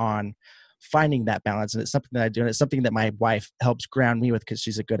tremendously on finding that balance. And it's something that I do. And it's something that my wife helps ground me with, because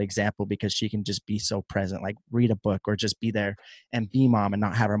she's a good example, because she can just be so present, like read a book or just be there and be mom and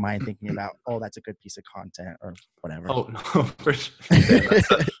not have her mind thinking about, oh, that's a good piece of content or whatever. Oh, no, for sure.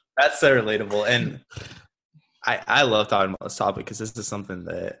 That's so relatable. And I love talking about this topic because this is something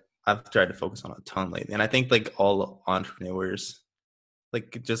that I've tried to focus on a ton lately. And I think like all entrepreneurs,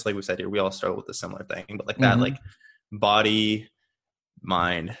 like just like we said here, we all struggle with a similar thing, but like that, like body,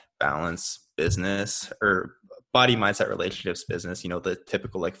 mind, balance, business, or body, mindset, relationships, business, the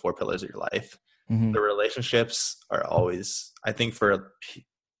typical like 4 pillars of your life. The relationships are always, I think for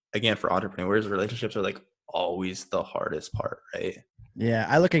entrepreneurs, relationships are like always the hardest part, right? Yeah.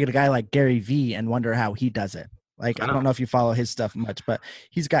 I look at a guy like Gary Vee and wonder how he does it. Like, I don't know if you follow his stuff much, but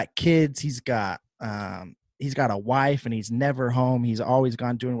he's got kids, he's got a wife, and he's never home. He's always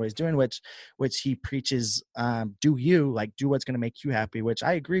gone doing what he's doing, which he preaches, do what's going to make you happy, which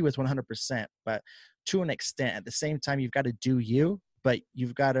I agree with 100%, but to an extent. At the same time, you've got to do you, but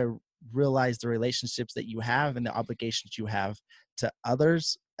you've got to realize the relationships that you have and the obligations you have to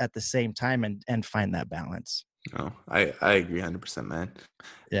others at the same time, and find that balance. No, I agree 100%, man.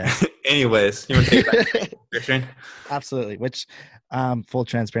 Yeah. Anyways, you want to take it back, Christian? Absolutely. Which, full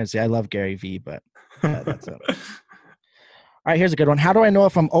transparency, I love Gary Vee, but that's it. All right, here's a good one. How do I know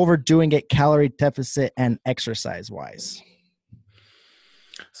if I'm overdoing it calorie deficit and exercise wise?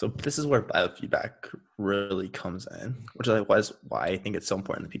 So this is where biofeedback really comes in, which is why I think it's so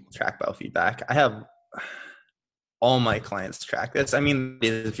important that people track biofeedback. I have all my clients track this. I mean,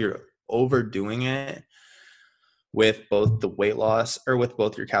 if you're overdoing it with both the weight loss or with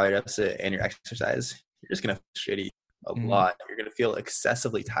both your calorie deficit and your exercise, you're just going to feel shitty a lot. You're going to feel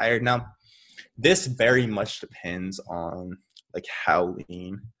excessively tired. Now, this very much depends on like how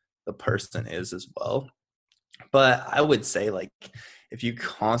lean the person is as well. But I would say like if you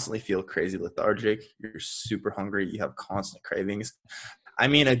constantly feel crazy lethargic, you're super hungry, you have constant cravings. I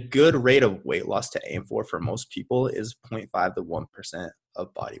mean, a good rate of weight loss to aim for most people is 0.5 to 1%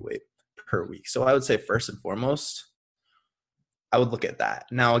 of body weight per week. So I would say first and foremost, I would look at that.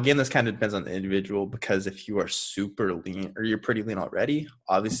 Now, again, this kind of depends on the individual, because if you are super lean or you're pretty lean already,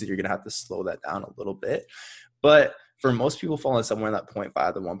 obviously you're going to have to slow that down a little bit. But for most people, falling somewhere in that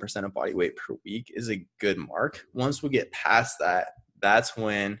 0.5 to 1% of body weight per week is a good mark. Once we get past that, that's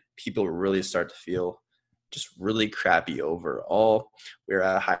when people really start to feel just really crappy overall. We're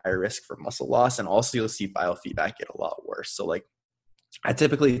at a higher risk for muscle loss, and also you'll see biofeedback get a lot worse. So like I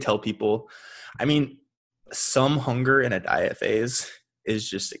typically tell people, I mean, some hunger in a diet phase is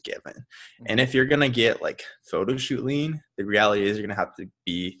just a given. And if you're going to get like photo shoot lean, the reality is you're going to have to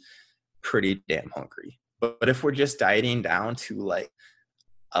be pretty damn hungry. But if we're just dieting down to like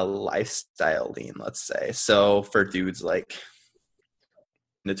a lifestyle lean, let's say, so for dudes like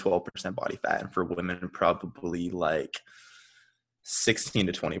the 12% body fat, and for women probably like 16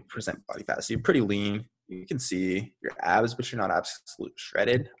 to 20% body fat. So you're pretty lean. You can see your abs, but you're not absolutely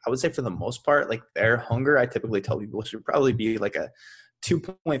shredded. I would say for the most part, like their hunger, I typically tell people should probably be like a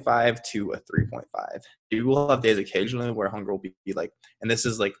 2.5 to a 3.5. You will have days occasionally where hunger will be like, and this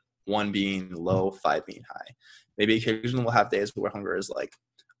is like 1 being low, 5 being high. Maybe occasionally we'll have days where hunger is like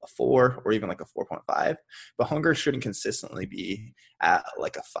a 4 or even like a 4.5, but hunger shouldn't consistently be at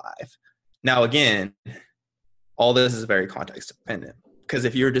like a 5. Now, again, all this is very context dependent, because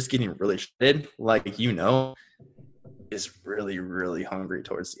if you're just getting really shredded, like, is really, really hungry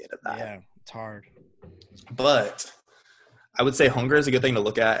towards the end of that. Yeah, it's hard. But I would say hunger is a good thing to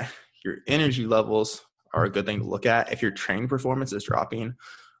look at. Your energy levels are a good thing to look at. If your training performance is dropping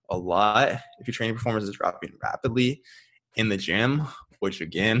a lot, if your training performance is dropping rapidly in the gym, which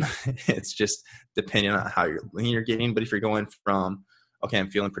again, it's just depending on how lean you're getting. But if you're going from, okay, I'm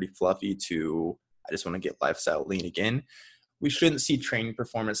feeling pretty fluffy to, I just want to get lifestyle lean again, we shouldn't see training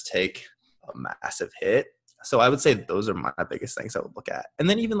performance take a massive hit. So I would say those are my biggest things I would look at. And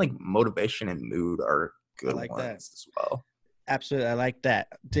then even like motivation and mood are good ones as well. Absolutely. I like that.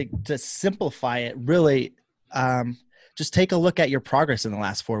 To simplify it, really, just take a look at your progress in the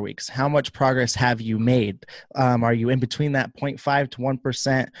last 4 weeks. How much progress have you made? Are you in between that 0.5 to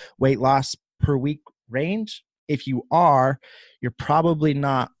 1% weight loss per week range? If you are, you're probably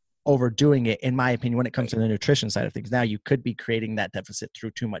not overdoing it, in my opinion, when it comes to the nutrition side of things. Now, you could be creating that deficit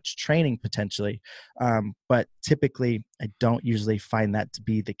through too much training potentially. But typically, I don't usually find that to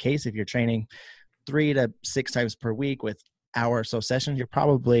be the case. If you're training 3 to 6 times per week with hour or so sessions, you're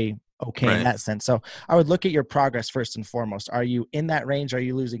probably okay in that sense. So I would look at your progress first and foremost. Are you in that range? Are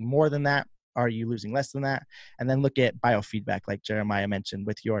you losing more than that? Are you losing less than that? And then look at biofeedback, like Jeremiah mentioned,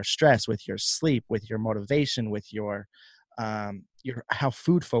 with your stress, with your sleep, with your motivation, with your how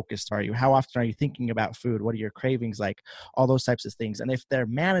food focused are you? How often are you thinking about food? What are your cravings like? All those types of things. And if they're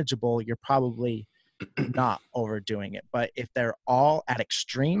manageable, you're probably not overdoing it. But if they're all at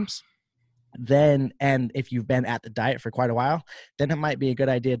extremes, then, and if you've been at the diet for quite a while, then it might be a good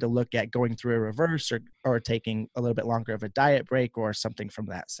idea to look at going through a reverse or taking a little bit longer of a diet break or something from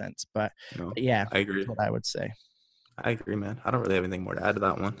that sense. But yeah, I agree. That's what I would say. I agree, man. I don't really have anything more to add to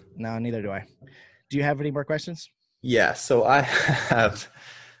that one. No, neither do I. Do you have any more questions? Yeah. So I have,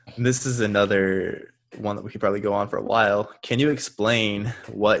 this is another one that we could probably go on for a while. Can you explain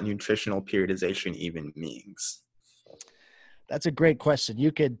what nutritional periodization even means? That's a great question.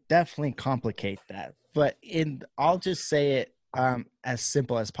 You could definitely complicate that, but I'll just say it as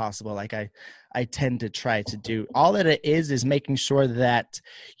simple as possible. Like I tend to try to do. All that it is making sure that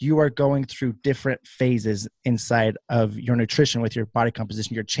you are going through different phases inside of your nutrition with your body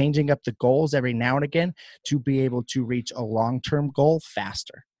composition. You're changing up the goals every now and again to be able to reach a long-term goal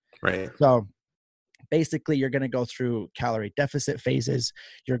faster. Right. So basically, you're going to go through calorie deficit phases.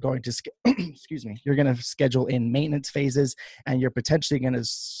 You're going to, you're going to schedule in maintenance phases, and you're potentially going to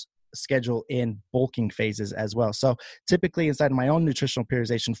schedule in bulking phases as well. So typically inside of my own nutritional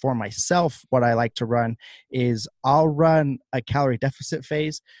periodization for myself, what I like to run is I'll run a calorie deficit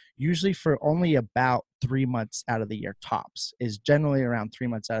phase, usually for only about 3 months out of the year tops, is generally around 3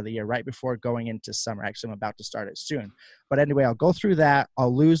 months out of the year, right before going into summer. Actually, I'm about to start it soon. But anyway, I'll go through that.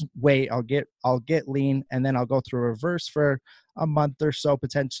 I'll lose weight. I'll get lean, and then I'll go through a reverse for a month or so,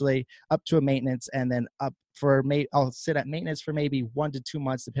 potentially up to a maintenance, and then up for I'll sit at maintenance for maybe 1 to 2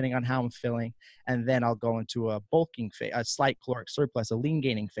 months, depending on how I'm feeling. And then I'll go into a bulking phase, a slight caloric surplus, a lean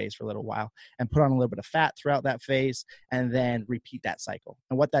gaining phase for a little while, and put on a little bit of fat throughout that phase, and then repeat that cycle.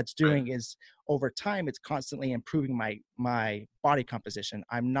 And what that's doing is over time, it's constantly improving my body composition.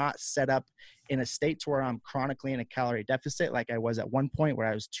 I'm not set up in a state to where I'm chronically in a calorie deficit like I was at one point, where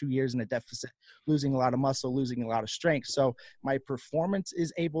I was 2 years in a deficit, losing a lot of muscle, losing a lot of strength. So my performance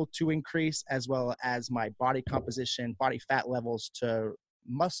is able to increase, as well as my body composition, body fat levels to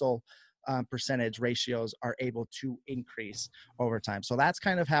muscle percentage ratios are able to increase over time. So that's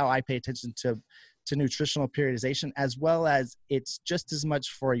kind of how I pay attention to nutritional periodization, as well as it's just as much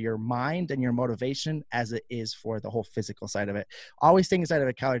for your mind and your motivation as it is for the whole physical side of it. Always staying inside of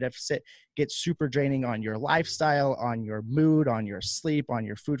a calorie deficit gets super draining on your lifestyle, on your mood, on your sleep, on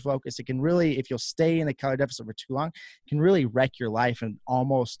your food focus. It can really, if you'll stay in a calorie deficit for too long, it can really wreck your life, and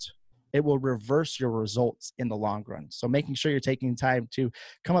it will reverse your results in the long run. So making sure you're taking time to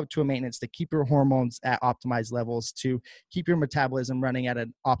come up to a maintenance, to keep your hormones at optimized levels, to keep your metabolism running at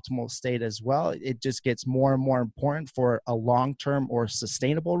an optimal state as well. It just gets more and more important for a long-term or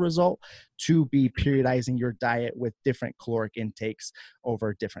sustainable result to be periodizing your diet with different caloric intakes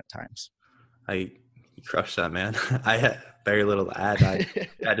over different times. You crushed that, man. I had very little to add.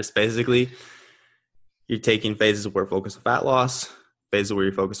 I just basically, you're taking phases where focus on fat loss, phases where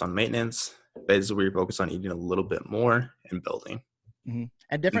you focus on maintenance, phases where you focus on eating a little bit more and building. Mm-hmm.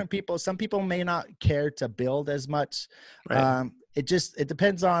 And different people, some people may not care to build as much. Right. It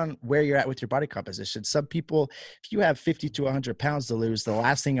depends on where you're at with your body composition. Some people, if you have 50 to 100 pounds to lose, the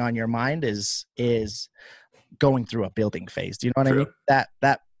last thing on your mind is going through a building phase. Do you know what True. I mean?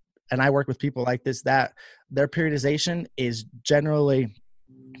 That, and I work with people like this, that their periodization is generally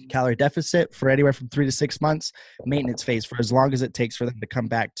calorie deficit for anywhere from 3 to 6 months, maintenance phase for as long as it takes for them to come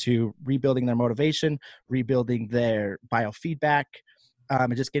back to rebuilding their motivation, rebuilding their biofeedback,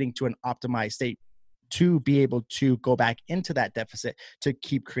 and just getting to an optimized state to be able to go back into that deficit to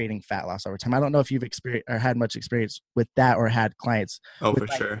keep creating fat loss over time. I don't know if you've experienced or had much experience with that, or had clients with for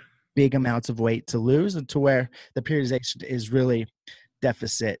sure big amounts of weight to lose, and to where the periodization is really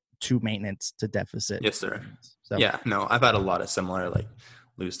deficit to maintenance to deficit. Yes, sir. So yeah, no, I've had a lot of similar, like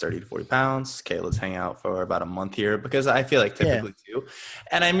lose 30 to 40 pounds. Okay, let's hang out for about a month here, because I feel like typically too.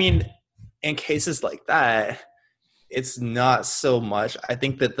 And I mean, in cases like that, it's not so much. I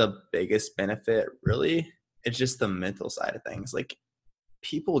think that the biggest benefit really is just the mental side of things. Like,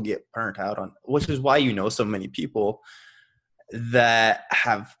 people get burnt out on, which is why you know so many people that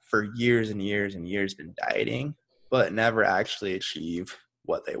have for years and years and years been dieting, but never actually achieve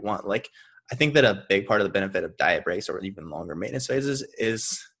what they want. Like, I think that a big part of the benefit of diet breaks or even longer maintenance phases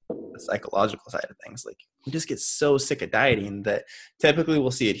is the psychological side of things. Like, we just get so sick of dieting that typically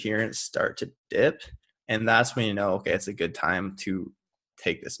we'll see adherence start to dip. And that's when you know, okay, it's a good time to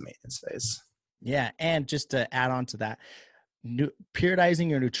take this maintenance phase. Yeah. And just to add on to that, periodizing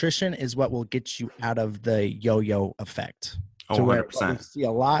your nutrition is what will get you out of the yo-yo effect. Oh, 100%. What we see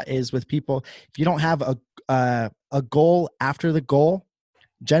a lot is with people, if you don't have a goal after the goal,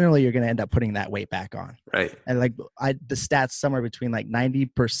 generally you're going to end up putting that weight back on. Right. And like the stats somewhere between like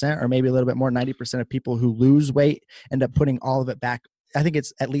 90% or maybe a little bit more, 90% of people who lose weight end up putting all of it back. I think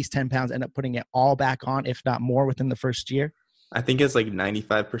it's at least 10 pounds, end up putting it all back on, if not more, within the first year. I think it's like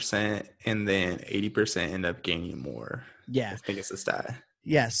 95% and then 80% end up gaining more. Yeah. I think it's a stat.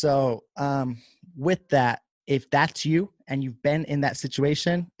 Yeah. So with that, if that's you and you've been in that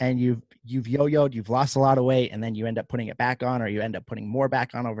situation and you've yo-yoed, you've lost a lot of weight, and then you end up putting it back on, or you end up putting more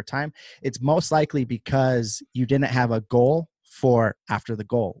back on over time, it's most likely because you didn't have a goal for after the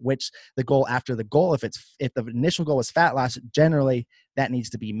goal, which the goal after the goal, if the initial goal was fat loss, generally that needs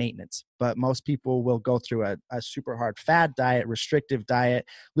to be maintenance. But most people will go through a super hard fad diet, restrictive diet,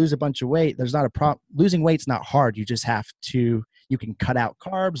 lose a bunch of weight. There's not a problem. Losing weight's not hard. You just have to, you can cut out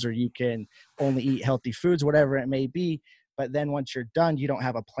carbs, or you can only eat healthy foods, whatever it may be. But then once you're done, you don't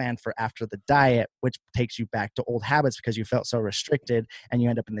have a plan for after the diet, which takes you back to old habits because you felt so restricted, and you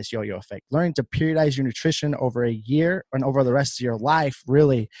end up in this yo-yo effect. Learning to periodize your nutrition over a year and over the rest of your life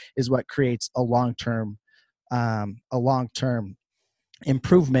really is what creates a long-term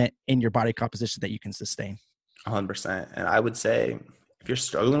improvement in your body composition that you can sustain. 100%. And I would say, if you're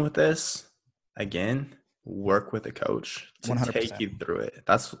struggling with this, again, work with a coach to 100%. Take you through it.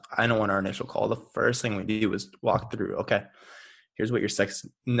 I know on our initial call, the first thing we do was walk through, okay, here's what your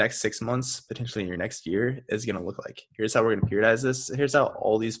next 6 months, potentially in your next year, is going to look like. Here's how we're going to periodize this. Here's how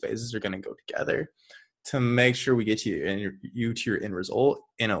all these phases are going to go together to make sure we get you to your end result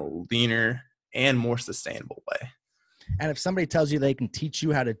in a leaner and more sustainable way. And if somebody tells you they can teach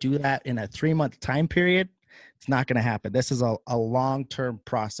you how to do that in a 3-month time period, it's not going to happen. This is a long-term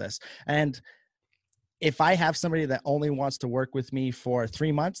process. And if I have somebody that only wants to work with me for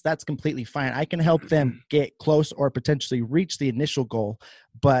 3 months, that's completely fine. I can help them get close or potentially reach the initial goal.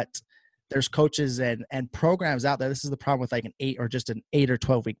 But there's coaches and programs out there. This is the problem with like an 8 or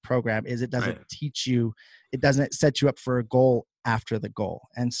 12 week program, is it doesn't teach you, it doesn't set you up for a goal after the goal.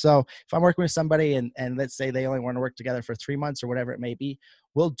 And so if I'm working with somebody and let's say they only want to work together for 3 months or whatever it may be,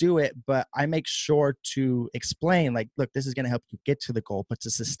 we'll do it. But I make sure to explain, like, look, this is going to help you get to the goal, but to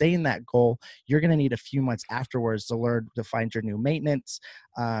sustain that goal, you're going to need a few months afterwards to learn to find your new maintenance.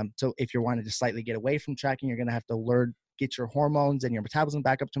 So if you're wanting to slightly get away from tracking, you're going to have to learn, get your hormones and your metabolism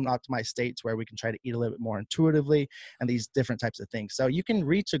back up to an optimized state where we can try to eat a little bit more intuitively and these different types of things. So you can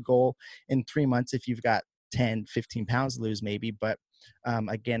reach a goal in 3 months if you've got 10, 15 pounds to lose maybe. But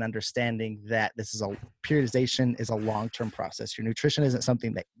again, understanding that periodization is a long-term process. Your nutrition isn't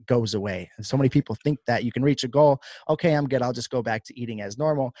something that goes away. And so many people think that you can reach a goal. Okay, I'm good. I'll just go back to eating as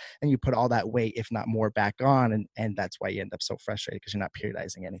normal. And you put all that weight, if not more, back on. And that's why you end up so frustrated, because you're not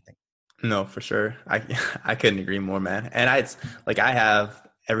periodizing anything. No, for sure. I couldn't agree more, man. And I have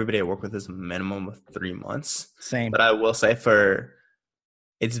everybody I work with is a minimum of 3 months. Same. But I will say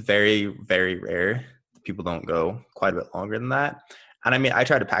it's very, very rare. People don't go quite a bit longer than that. And I mean, I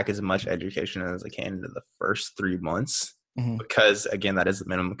try to pack as much education as I can into the first 3 months because, again, that is the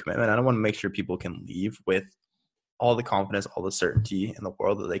minimum commitment. I don't want to make sure people can leave with all the confidence, all the certainty in the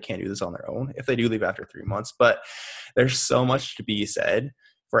world that they can't do this on their own if they do leave after 3 months. But there's so much to be said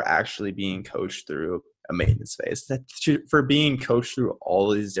for actually being coached through a maintenance phase, for being coached through all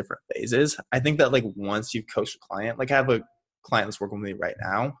these different phases. I think that, like, once you've coached a client, like I have a client that's working with me right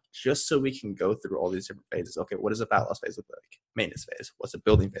now, just so we can go through all these different phases. Okay, what does a fat loss phase look like? Maintenance phase. What's a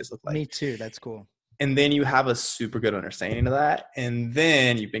building phase look like? Me too. That's cool. And then you have a super good understanding of that. And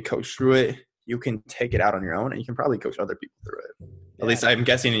then you've been coached through it. You can take it out on your own, and you can probably coach other people through it. At least I'm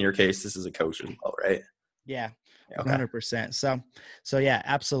guessing in your case, this is a coach as well, right? Yeah. Okay. 100%. So yeah,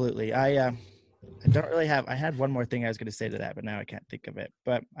 absolutely. I don't really have, I had one more thing I was going to say to that, but now I can't think of it.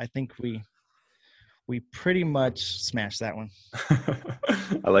 But I think we we pretty much smashed that one.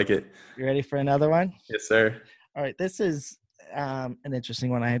 I like it. You ready for another one? Yes, sir. All right. This is an interesting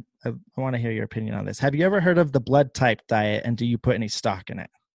one. I want to hear your opinion on this. Have you ever heard of the blood type diet, and do you put any stock in it?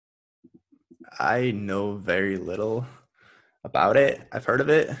 I know very little about it. I've heard of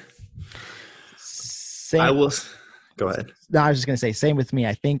it. Same. I will go ahead. No, I was just going to say, same with me.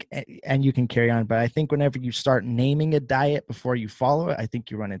 I think, and you can carry on, but I think whenever you start naming a diet before you follow it, I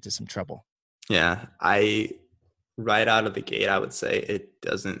think you run into some trouble. Yeah. Right out of the gate, I would say it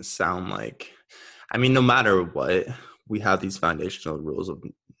doesn't sound like, I mean, no matter what, we have these foundational rules of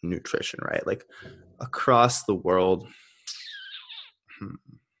nutrition, right? Like across the world,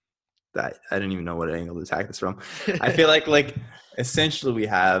 that I didn't even know what angle to attack this from. I feel like essentially we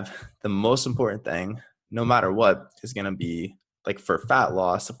have the most important thing, no matter what, is going to be like for fat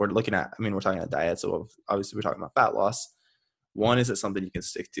loss. If we're looking at, I mean, we're talking about diet, so obviously we're talking about fat loss. One, is it something you can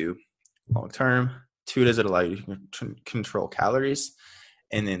stick to long term? Two, does it allow you to control calories?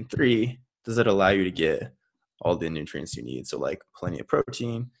 And then three, does it allow you to get all the nutrients you need? So like plenty of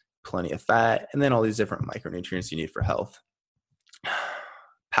protein, plenty of fat, and then all these different micronutrients you need for health.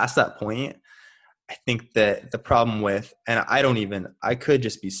 Past that point, I think that the problem with, and I could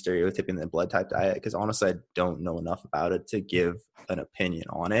just be stereotyping the blood type diet because honestly, I don't know enough about it to give an opinion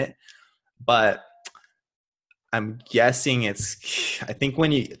on it. But I'm guessing I think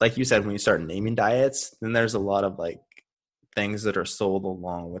when you, like you said, when you start naming diets, then there's a lot of like things that are sold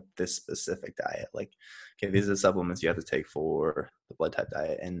along with this specific diet. Like, okay, these are the supplements you have to take for the blood type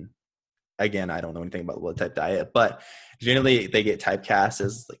diet. And again, I don't know anything about the blood type diet, but generally they get typecast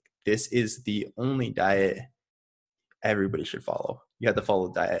as like, this is the only diet everybody should follow. You have to follow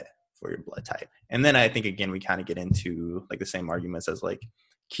the diet for your blood type. And then I think, again, we kind of get into like the same arguments as like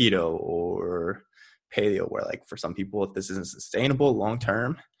keto or paleo, where like for some people, if this isn't sustainable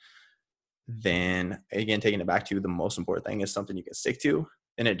long-term, then again, taking it back to the most important thing is something you can stick to,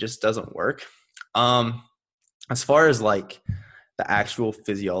 and it just doesn't work. As far as like the actual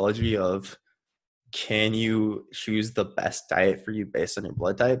physiology of, can you choose the best diet for you based on your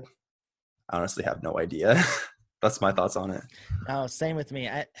blood type? I honestly have no idea. That's my thoughts on it. Oh, same with me.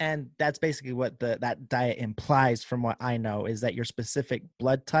 And that's basically what that diet implies, from what I know, is that your specific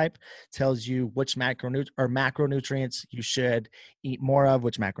blood type tells you which macronutrients you should eat more of,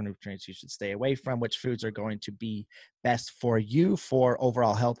 which macronutrients you should stay away from, which foods are going to be best for you for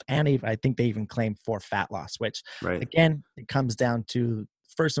overall health. And even, I think they even claim for fat loss, which again, it comes down to,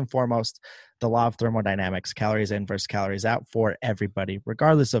 first and foremost, the law of thermodynamics, calories in versus calories out for everybody,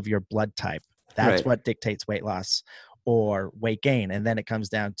 regardless of your blood type. That's what dictates weight loss or weight gain. And then it comes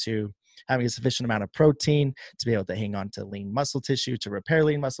down to having a sufficient amount of protein to be able to hang on to lean muscle tissue, to repair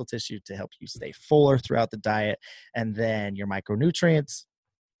lean muscle tissue, to help you stay fuller throughout the diet. And then your micronutrients,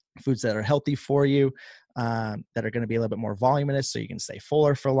 foods that are healthy for you, that are going to be a little bit more voluminous so you can stay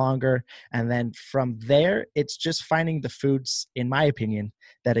fuller for longer. And then from there, it's just finding the foods, in my opinion,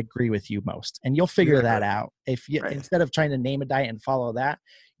 that agree with you most. And you'll figure that out. If you, instead of trying to name a diet and follow that,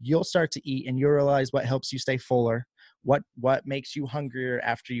 you'll start to eat and you'll realize what helps you stay fuller, what makes you hungrier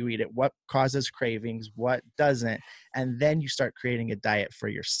after you eat it, what causes cravings, what doesn't. And then you start creating a diet for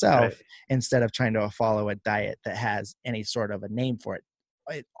yourself instead of trying to follow a diet that has any sort of a name for it.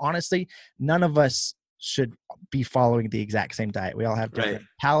 Honestly, none of us should be following the exact same diet. We all have different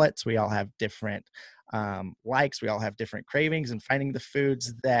palates. We all have different likes. We all have different cravings, and finding the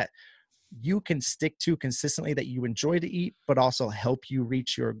foods that you can stick to consistently, that you enjoy to eat, but also help you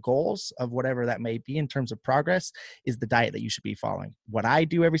reach your goals of whatever that may be in terms of progress, is the diet that you should be following. What I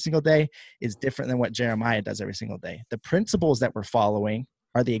do every single day is different than what Jeremiah does every single day. The principles that we're following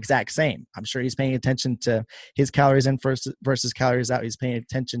are the exact same. I'm sure he's paying attention to his calories in versus calories out. He's paying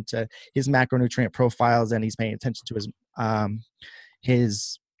attention to his macronutrient profiles, and he's paying attention to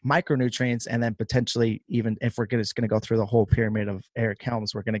his micronutrients. And then potentially, even if we're just going to go through the whole pyramid of Eric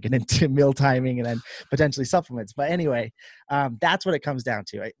Helms, we're going to get into meal timing and then potentially supplements. But anyway, that's what it comes down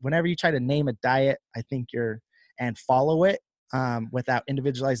to. Whenever you try to name a diet, I think and follow it without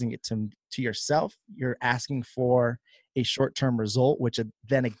individualizing it to yourself, you're asking for a short-term result, which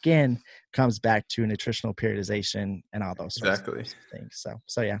then again comes back to nutritional periodization and all those sorts of things.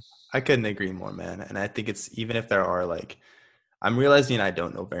 So yeah, I couldn't agree more, man. And I think it's, even if there are like, I'm realizing I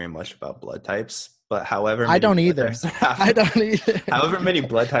don't know very much about blood types, but however I don't either. However many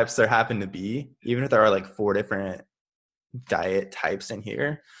blood types there happen to be, even if there are like 4 different diet types in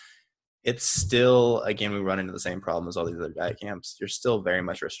here, it's still, again, we run into the same problem as all these other diet camps. You're still very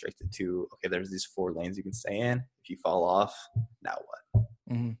much restricted to, okay, there's these 4 lanes you can stay in. If you fall off, now what?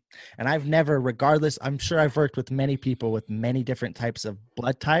 Mm-hmm. And I've never, regardless, I'm sure I've worked with many people with many different types of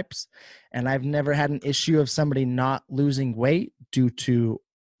blood types, and I've never had an issue of somebody not losing weight due to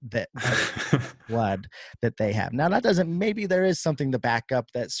that blood that they have. Now, that doesn't, maybe there is something to back up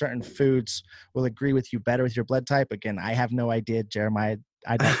that certain foods will agree with you better with your blood type. Again, I have no idea, Jeremiah.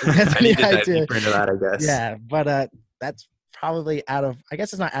 I don't think that's any idea. Deeper into that, I guess. Yeah, but that's probably out of, I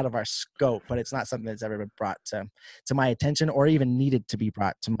guess it's not out of our scope, but it's not something that's ever been brought to my attention or even needed to be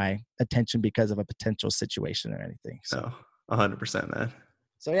brought to my attention because of a potential situation or anything. So 100%, man.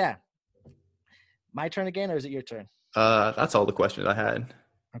 So yeah, my turn again, or is it your turn? That's all the questions I had.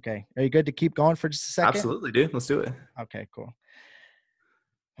 Okay. Are you good to keep going for just a second? Absolutely, dude. Let's do it. Okay, cool.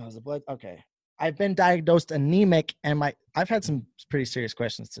 How's the blood? Okay. I've been diagnosed anemic and I've had some pretty serious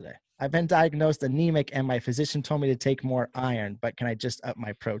questions today. I've been diagnosed anemic and my physician told me to take more iron, but can I just up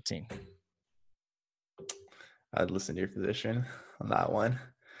my protein? I'd listen to your physician on that one.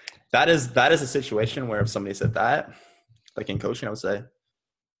 That is a situation where if somebody said that, like in coaching, I would say,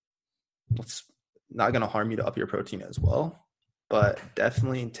 it's not going to harm you to up your protein as well, but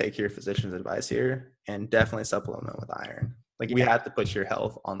definitely take your physician's advice here and definitely supplement with iron. Like we have to put your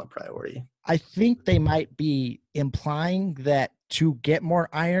health on the priority. I think they might be implying that to get more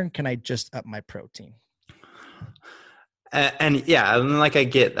iron, can I just up my protein? And yeah, like I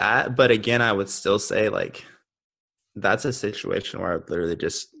get that, but again, I would still say like that's a situation where I would literally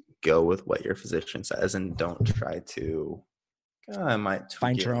just go with what your physician says and don't try to I might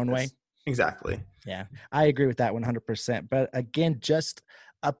find your own way. Exactly. Yeah, I agree with that 100%. But again, just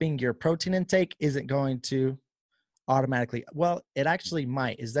upping your protein intake isn't going to automatically, well, it actually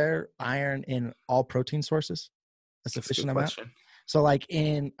might. Is there iron in all protein sources? A sufficient amount? So like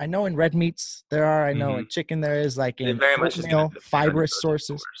I know in red meats there are, I know in chicken there is, like in oatmeal, fibrous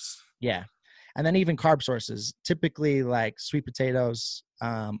sources. Yeah. And then even carb sources, typically like sweet potatoes,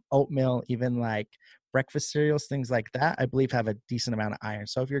 oatmeal, even like breakfast cereals, things like that, I believe have a decent amount of iron.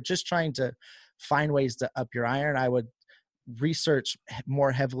 So if you're just trying to find ways to up your iron, I would research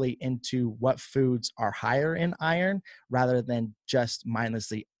more heavily into what foods are higher in iron rather than just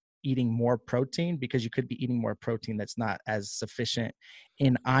mindlessly eating more protein, because you could be eating more protein that's not as sufficient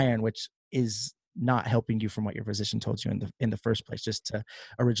in iron, which is not helping you from what your physician told you in the first place, just to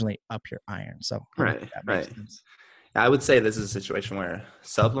originally up your iron. So right. I would say this is a situation where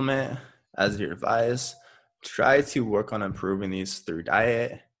supplement as your advice, try to work on improving these through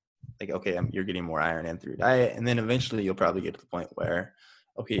diet. Like, okay, you're getting more iron in through diet. And then eventually you'll probably get to the point where,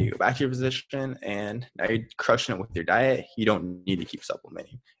 okay, you go back to your physician and now you're crushing it with your diet. You don't need to keep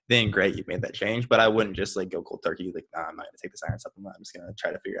supplementing. Then great, you've made that change. But I wouldn't just like go cold turkey. Like, nah, I'm not going to take this iron supplement. I'm just going to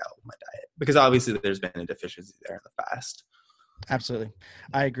try to figure out my diet. Because obviously there's been a deficiency there in the past. Absolutely.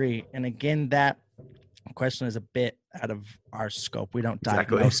 I agree. And again, that question is a bit out of our scope. We don't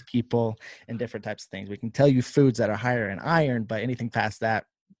diagnose people in different types of things. We can tell you foods that are higher in iron, but anything past that,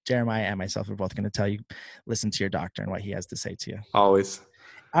 Jeremiah and myself are both going to tell you, listen to your doctor and what he has to say to you. Always.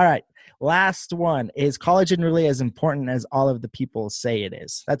 All right. Last one. Is collagen really as important as all of the people say it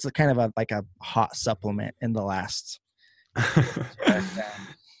is? That's a kind of like a hot supplement in the last.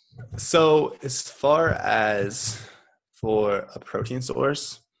 So as far as for a protein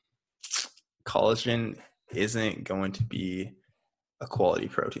source, collagen isn't going to be a quality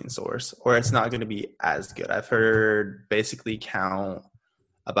protein source, or it's not going to be as good. I've heard basically count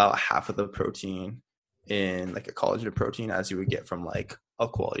about half of the protein in like a collagen protein as you would get from like a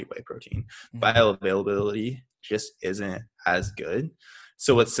quality whey protein. Bioavailability just isn't as good.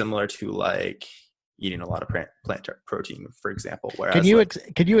 So it's similar to like eating a lot of plant protein, for example. Whereas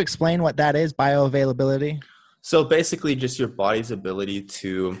could you explain what that is, bioavailability? So basically just your body's ability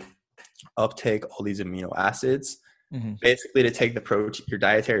to uptake all these amino acids, basically to take the protein, your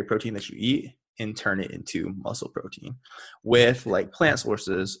dietary protein that you eat, and turn it into muscle protein. With like plant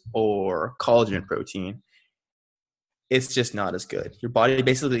sources or collagen protein, it's just not as good. Your body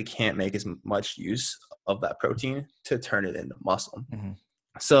basically can't make as much use of that protein to turn it into muscle.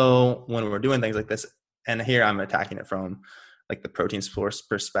 So when we're doing things like this, and here I'm attacking it from like the protein source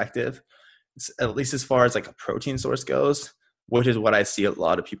perspective, it's, at least as far as like a protein source goes, which is what I see a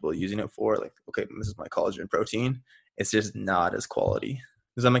lot of people using it for. Like, okay, this is my collagen protein. It's just not as quality.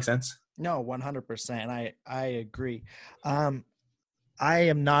 Does that make sense? No, 100%. I agree. I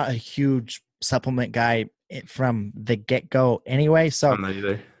am not a huge supplement guy from the get-go anyway. So I'm not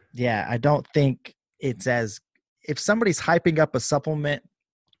either. Yeah, I don't think it's as, if somebody's hyping up a supplement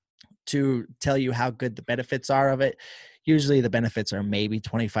to tell you how good the benefits are of it, usually the benefits are maybe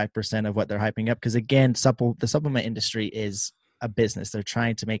 25% of what they're hyping up. Because again, the supplement industry is a business. They're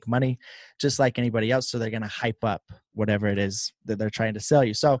trying to make money just like anybody else. So they're going to hype up whatever it is that they're trying to sell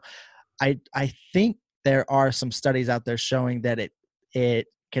you. So I think there are some studies out there showing that it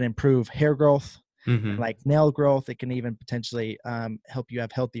can improve hair growth, like nail growth. It can even potentially help you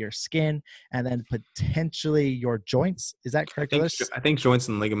have healthier skin, and then potentially your joints. Is that correct? I think joints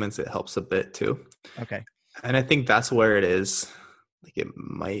and ligaments, it helps a bit too. Okay. And I think that's where it is. Like it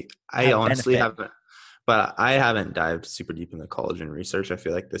might, I honestly haven't, but I haven't dived super deep into collagen research. I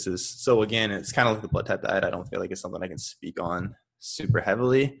feel like this is, so again, it's kind of like the blood type diet. I don't feel like it's something I can speak on super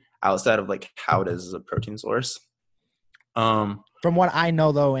heavily outside of like how it is as a protein source. From what I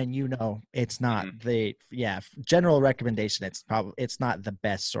know though, and it's not general recommendation. It's not the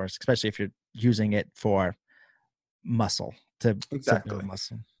best source, especially if you're using it for muscle to build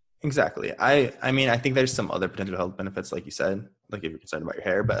muscle. Exactly. I mean, I think there's some other potential health benefits, like you said, like if you're concerned about your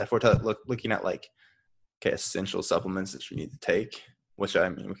hair, but if we're looking at like, okay, essential supplements that you need to take, which I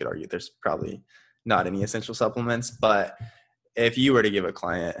mean, we could argue there's probably not any essential supplements, but if you were to give a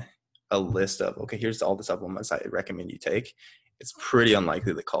client a list of, okay, here's all the supplements I recommend you take, it's pretty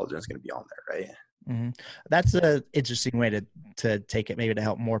unlikely that collagen is going to be on there, right? Mm-hmm. That's an interesting way to take it, maybe to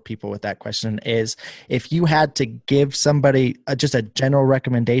help more people with that question, is if you had to give somebody just a general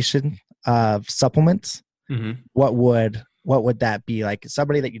recommendation of supplements, what would that be? Like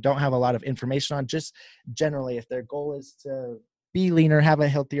somebody that you don't have a lot of information on, just generally, if their goal is to be leaner, have a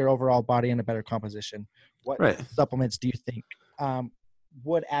healthier overall body and a better composition, what supplements do you think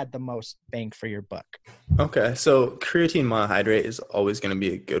would add the most bang for your buck? Okay, so creatine monohydrate is always going to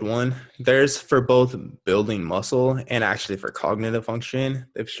be a good one. There's for both building muscle and actually for cognitive function.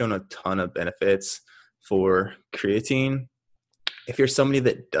 They've shown a ton of benefits for creatine. If you're somebody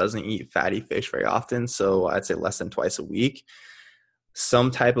that doesn't eat fatty fish very often, so I'd say less than twice a week, some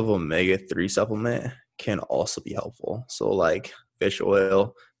type of omega-3 supplement can also be helpful. So like fish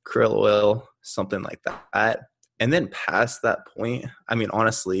oil, krill oil, something like that. And then past that point, I mean,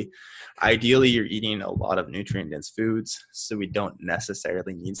 honestly, ideally you're eating a lot of nutrient-dense foods, so we don't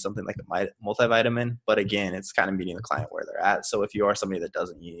necessarily need something like a multivitamin. But again, it's kind of meeting the client where they're at. So if you are somebody that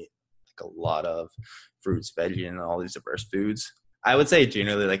doesn't eat like a lot of fruits, veggies, and all these diverse foods, I would say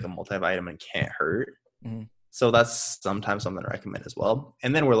generally like a multivitamin can't hurt. So that's sometimes something to recommend as well.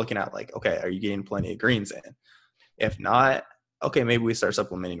 And then we're looking at like, okay, are you getting plenty of greens in? If not, okay, maybe we start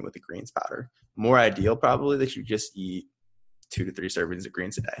supplementing with the greens powder. More ideal probably that you just eat 2 to 3 servings of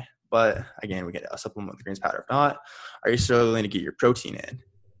greens a day. But again, we get a supplement with greens powder. If not, are you struggling to get your protein in?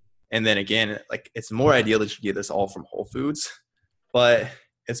 And then again, like it's more ideal that you get this all from whole foods, but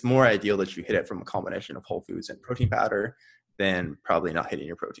it's more ideal that you hit it from a combination of whole foods and protein powder than probably not hitting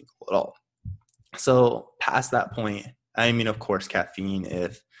your protein goal at all. So past that point, I mean, of course, caffeine,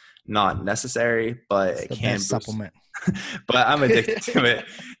 if not necessary, but it can boost. Supplement. But I'm addicted to it.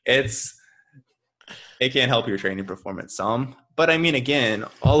 It can help your training performance some. But I mean, again,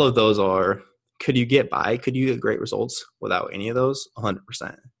 all of those are, could you get great results without any of those?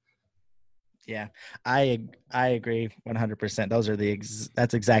 100%. Yeah, I agree 100%. Those are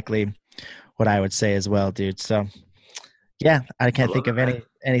that's exactly what I would say as well, dude. So yeah, I can't think of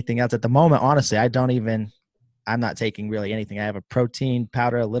anything else at the moment. Honestly, I'm not taking really anything. I have a protein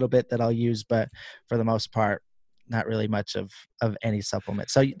powder a little bit that I'll use, but for the most part, not really much of any supplement.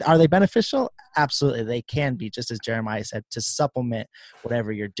 So are they beneficial? Absolutely. They can be, just as Jeremiah said, to supplement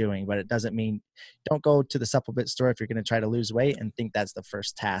whatever you're doing, but it doesn't mean don't go to the supplement store if you're going to try to lose weight and think that's the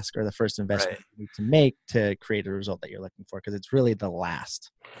first task or the first investment you need to make to create a result that you're looking for, because it's really the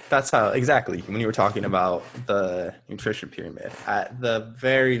last. That's how, exactly. When you were talking about the nutrition pyramid, at the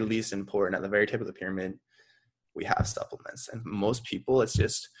very least important, at the very tip of the pyramid, we have supplements. And most people, it's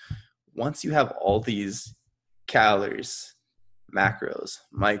just once you have all these calories, macros,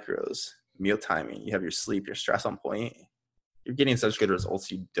 micros, meal timing, you have your sleep, your stress on point, you're getting such good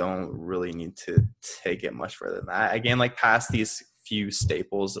results, you don't really need to take it much further than that. Again, like past these few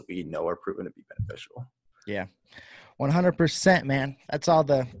staples that we know are proven to be beneficial. Yeah. 100%, man. That's all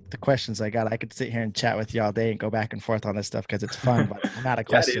the questions I got. I could sit here and chat with you all day and go back and forth on this stuff because it's fun, but I'm out of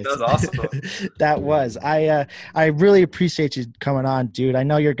questions. Yeah, dude, that was awesome. That was. I really appreciate you coming on, dude. I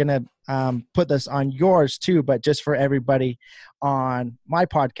know you're going to put this on yours too, but just for everybody on my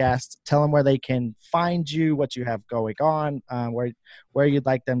podcast, tell them where they can find you, what you have going on, where you'd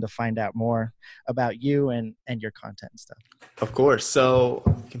like them to find out more about you and your content and stuff. Of course. So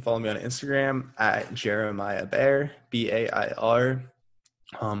you can follow me on Instagram at Jeremiah Bair, BAIR.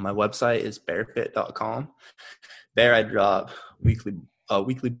 My website is bearfit.com. There I drop a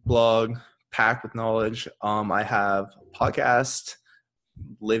weekly blog packed with knowledge. I have a podcast,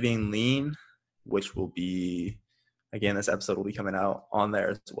 Living Lean, which will be again, this episode will be coming out on there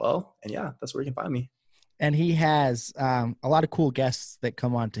as well. And yeah, that's where you can find me. And he has a lot of cool guests that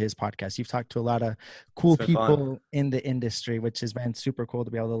come on to his podcast. You've talked to a lot of cool people in the industry, which has been super cool to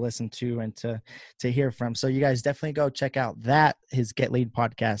be able to listen to and to hear from. So you guys definitely go check out that. His Get Lead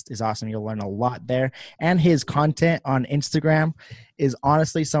podcast is awesome. You'll learn a lot there. And his content on Instagram is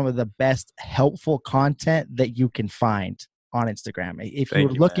honestly some of the best helpful content that you can find on Instagram. If you're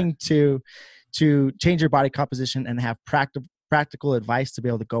looking to change your body composition and have practical advice to be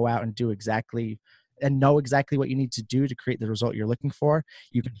able to go out and do exactly and know exactly what you need to do to create the result you're looking for,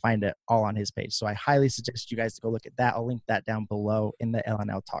 you can find it all on his page. So I highly suggest you guys to go look at that. I'll link that down below in the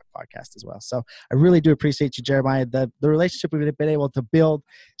LNL Talk podcast as well. So I really do appreciate you, Jeremiah. The relationship we've been able to build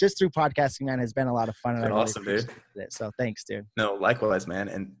just through podcasting, man, has been a lot of fun. It's been awesome, dude. So thanks, dude. No, likewise, man.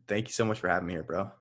 And thank you so much for having me here, bro.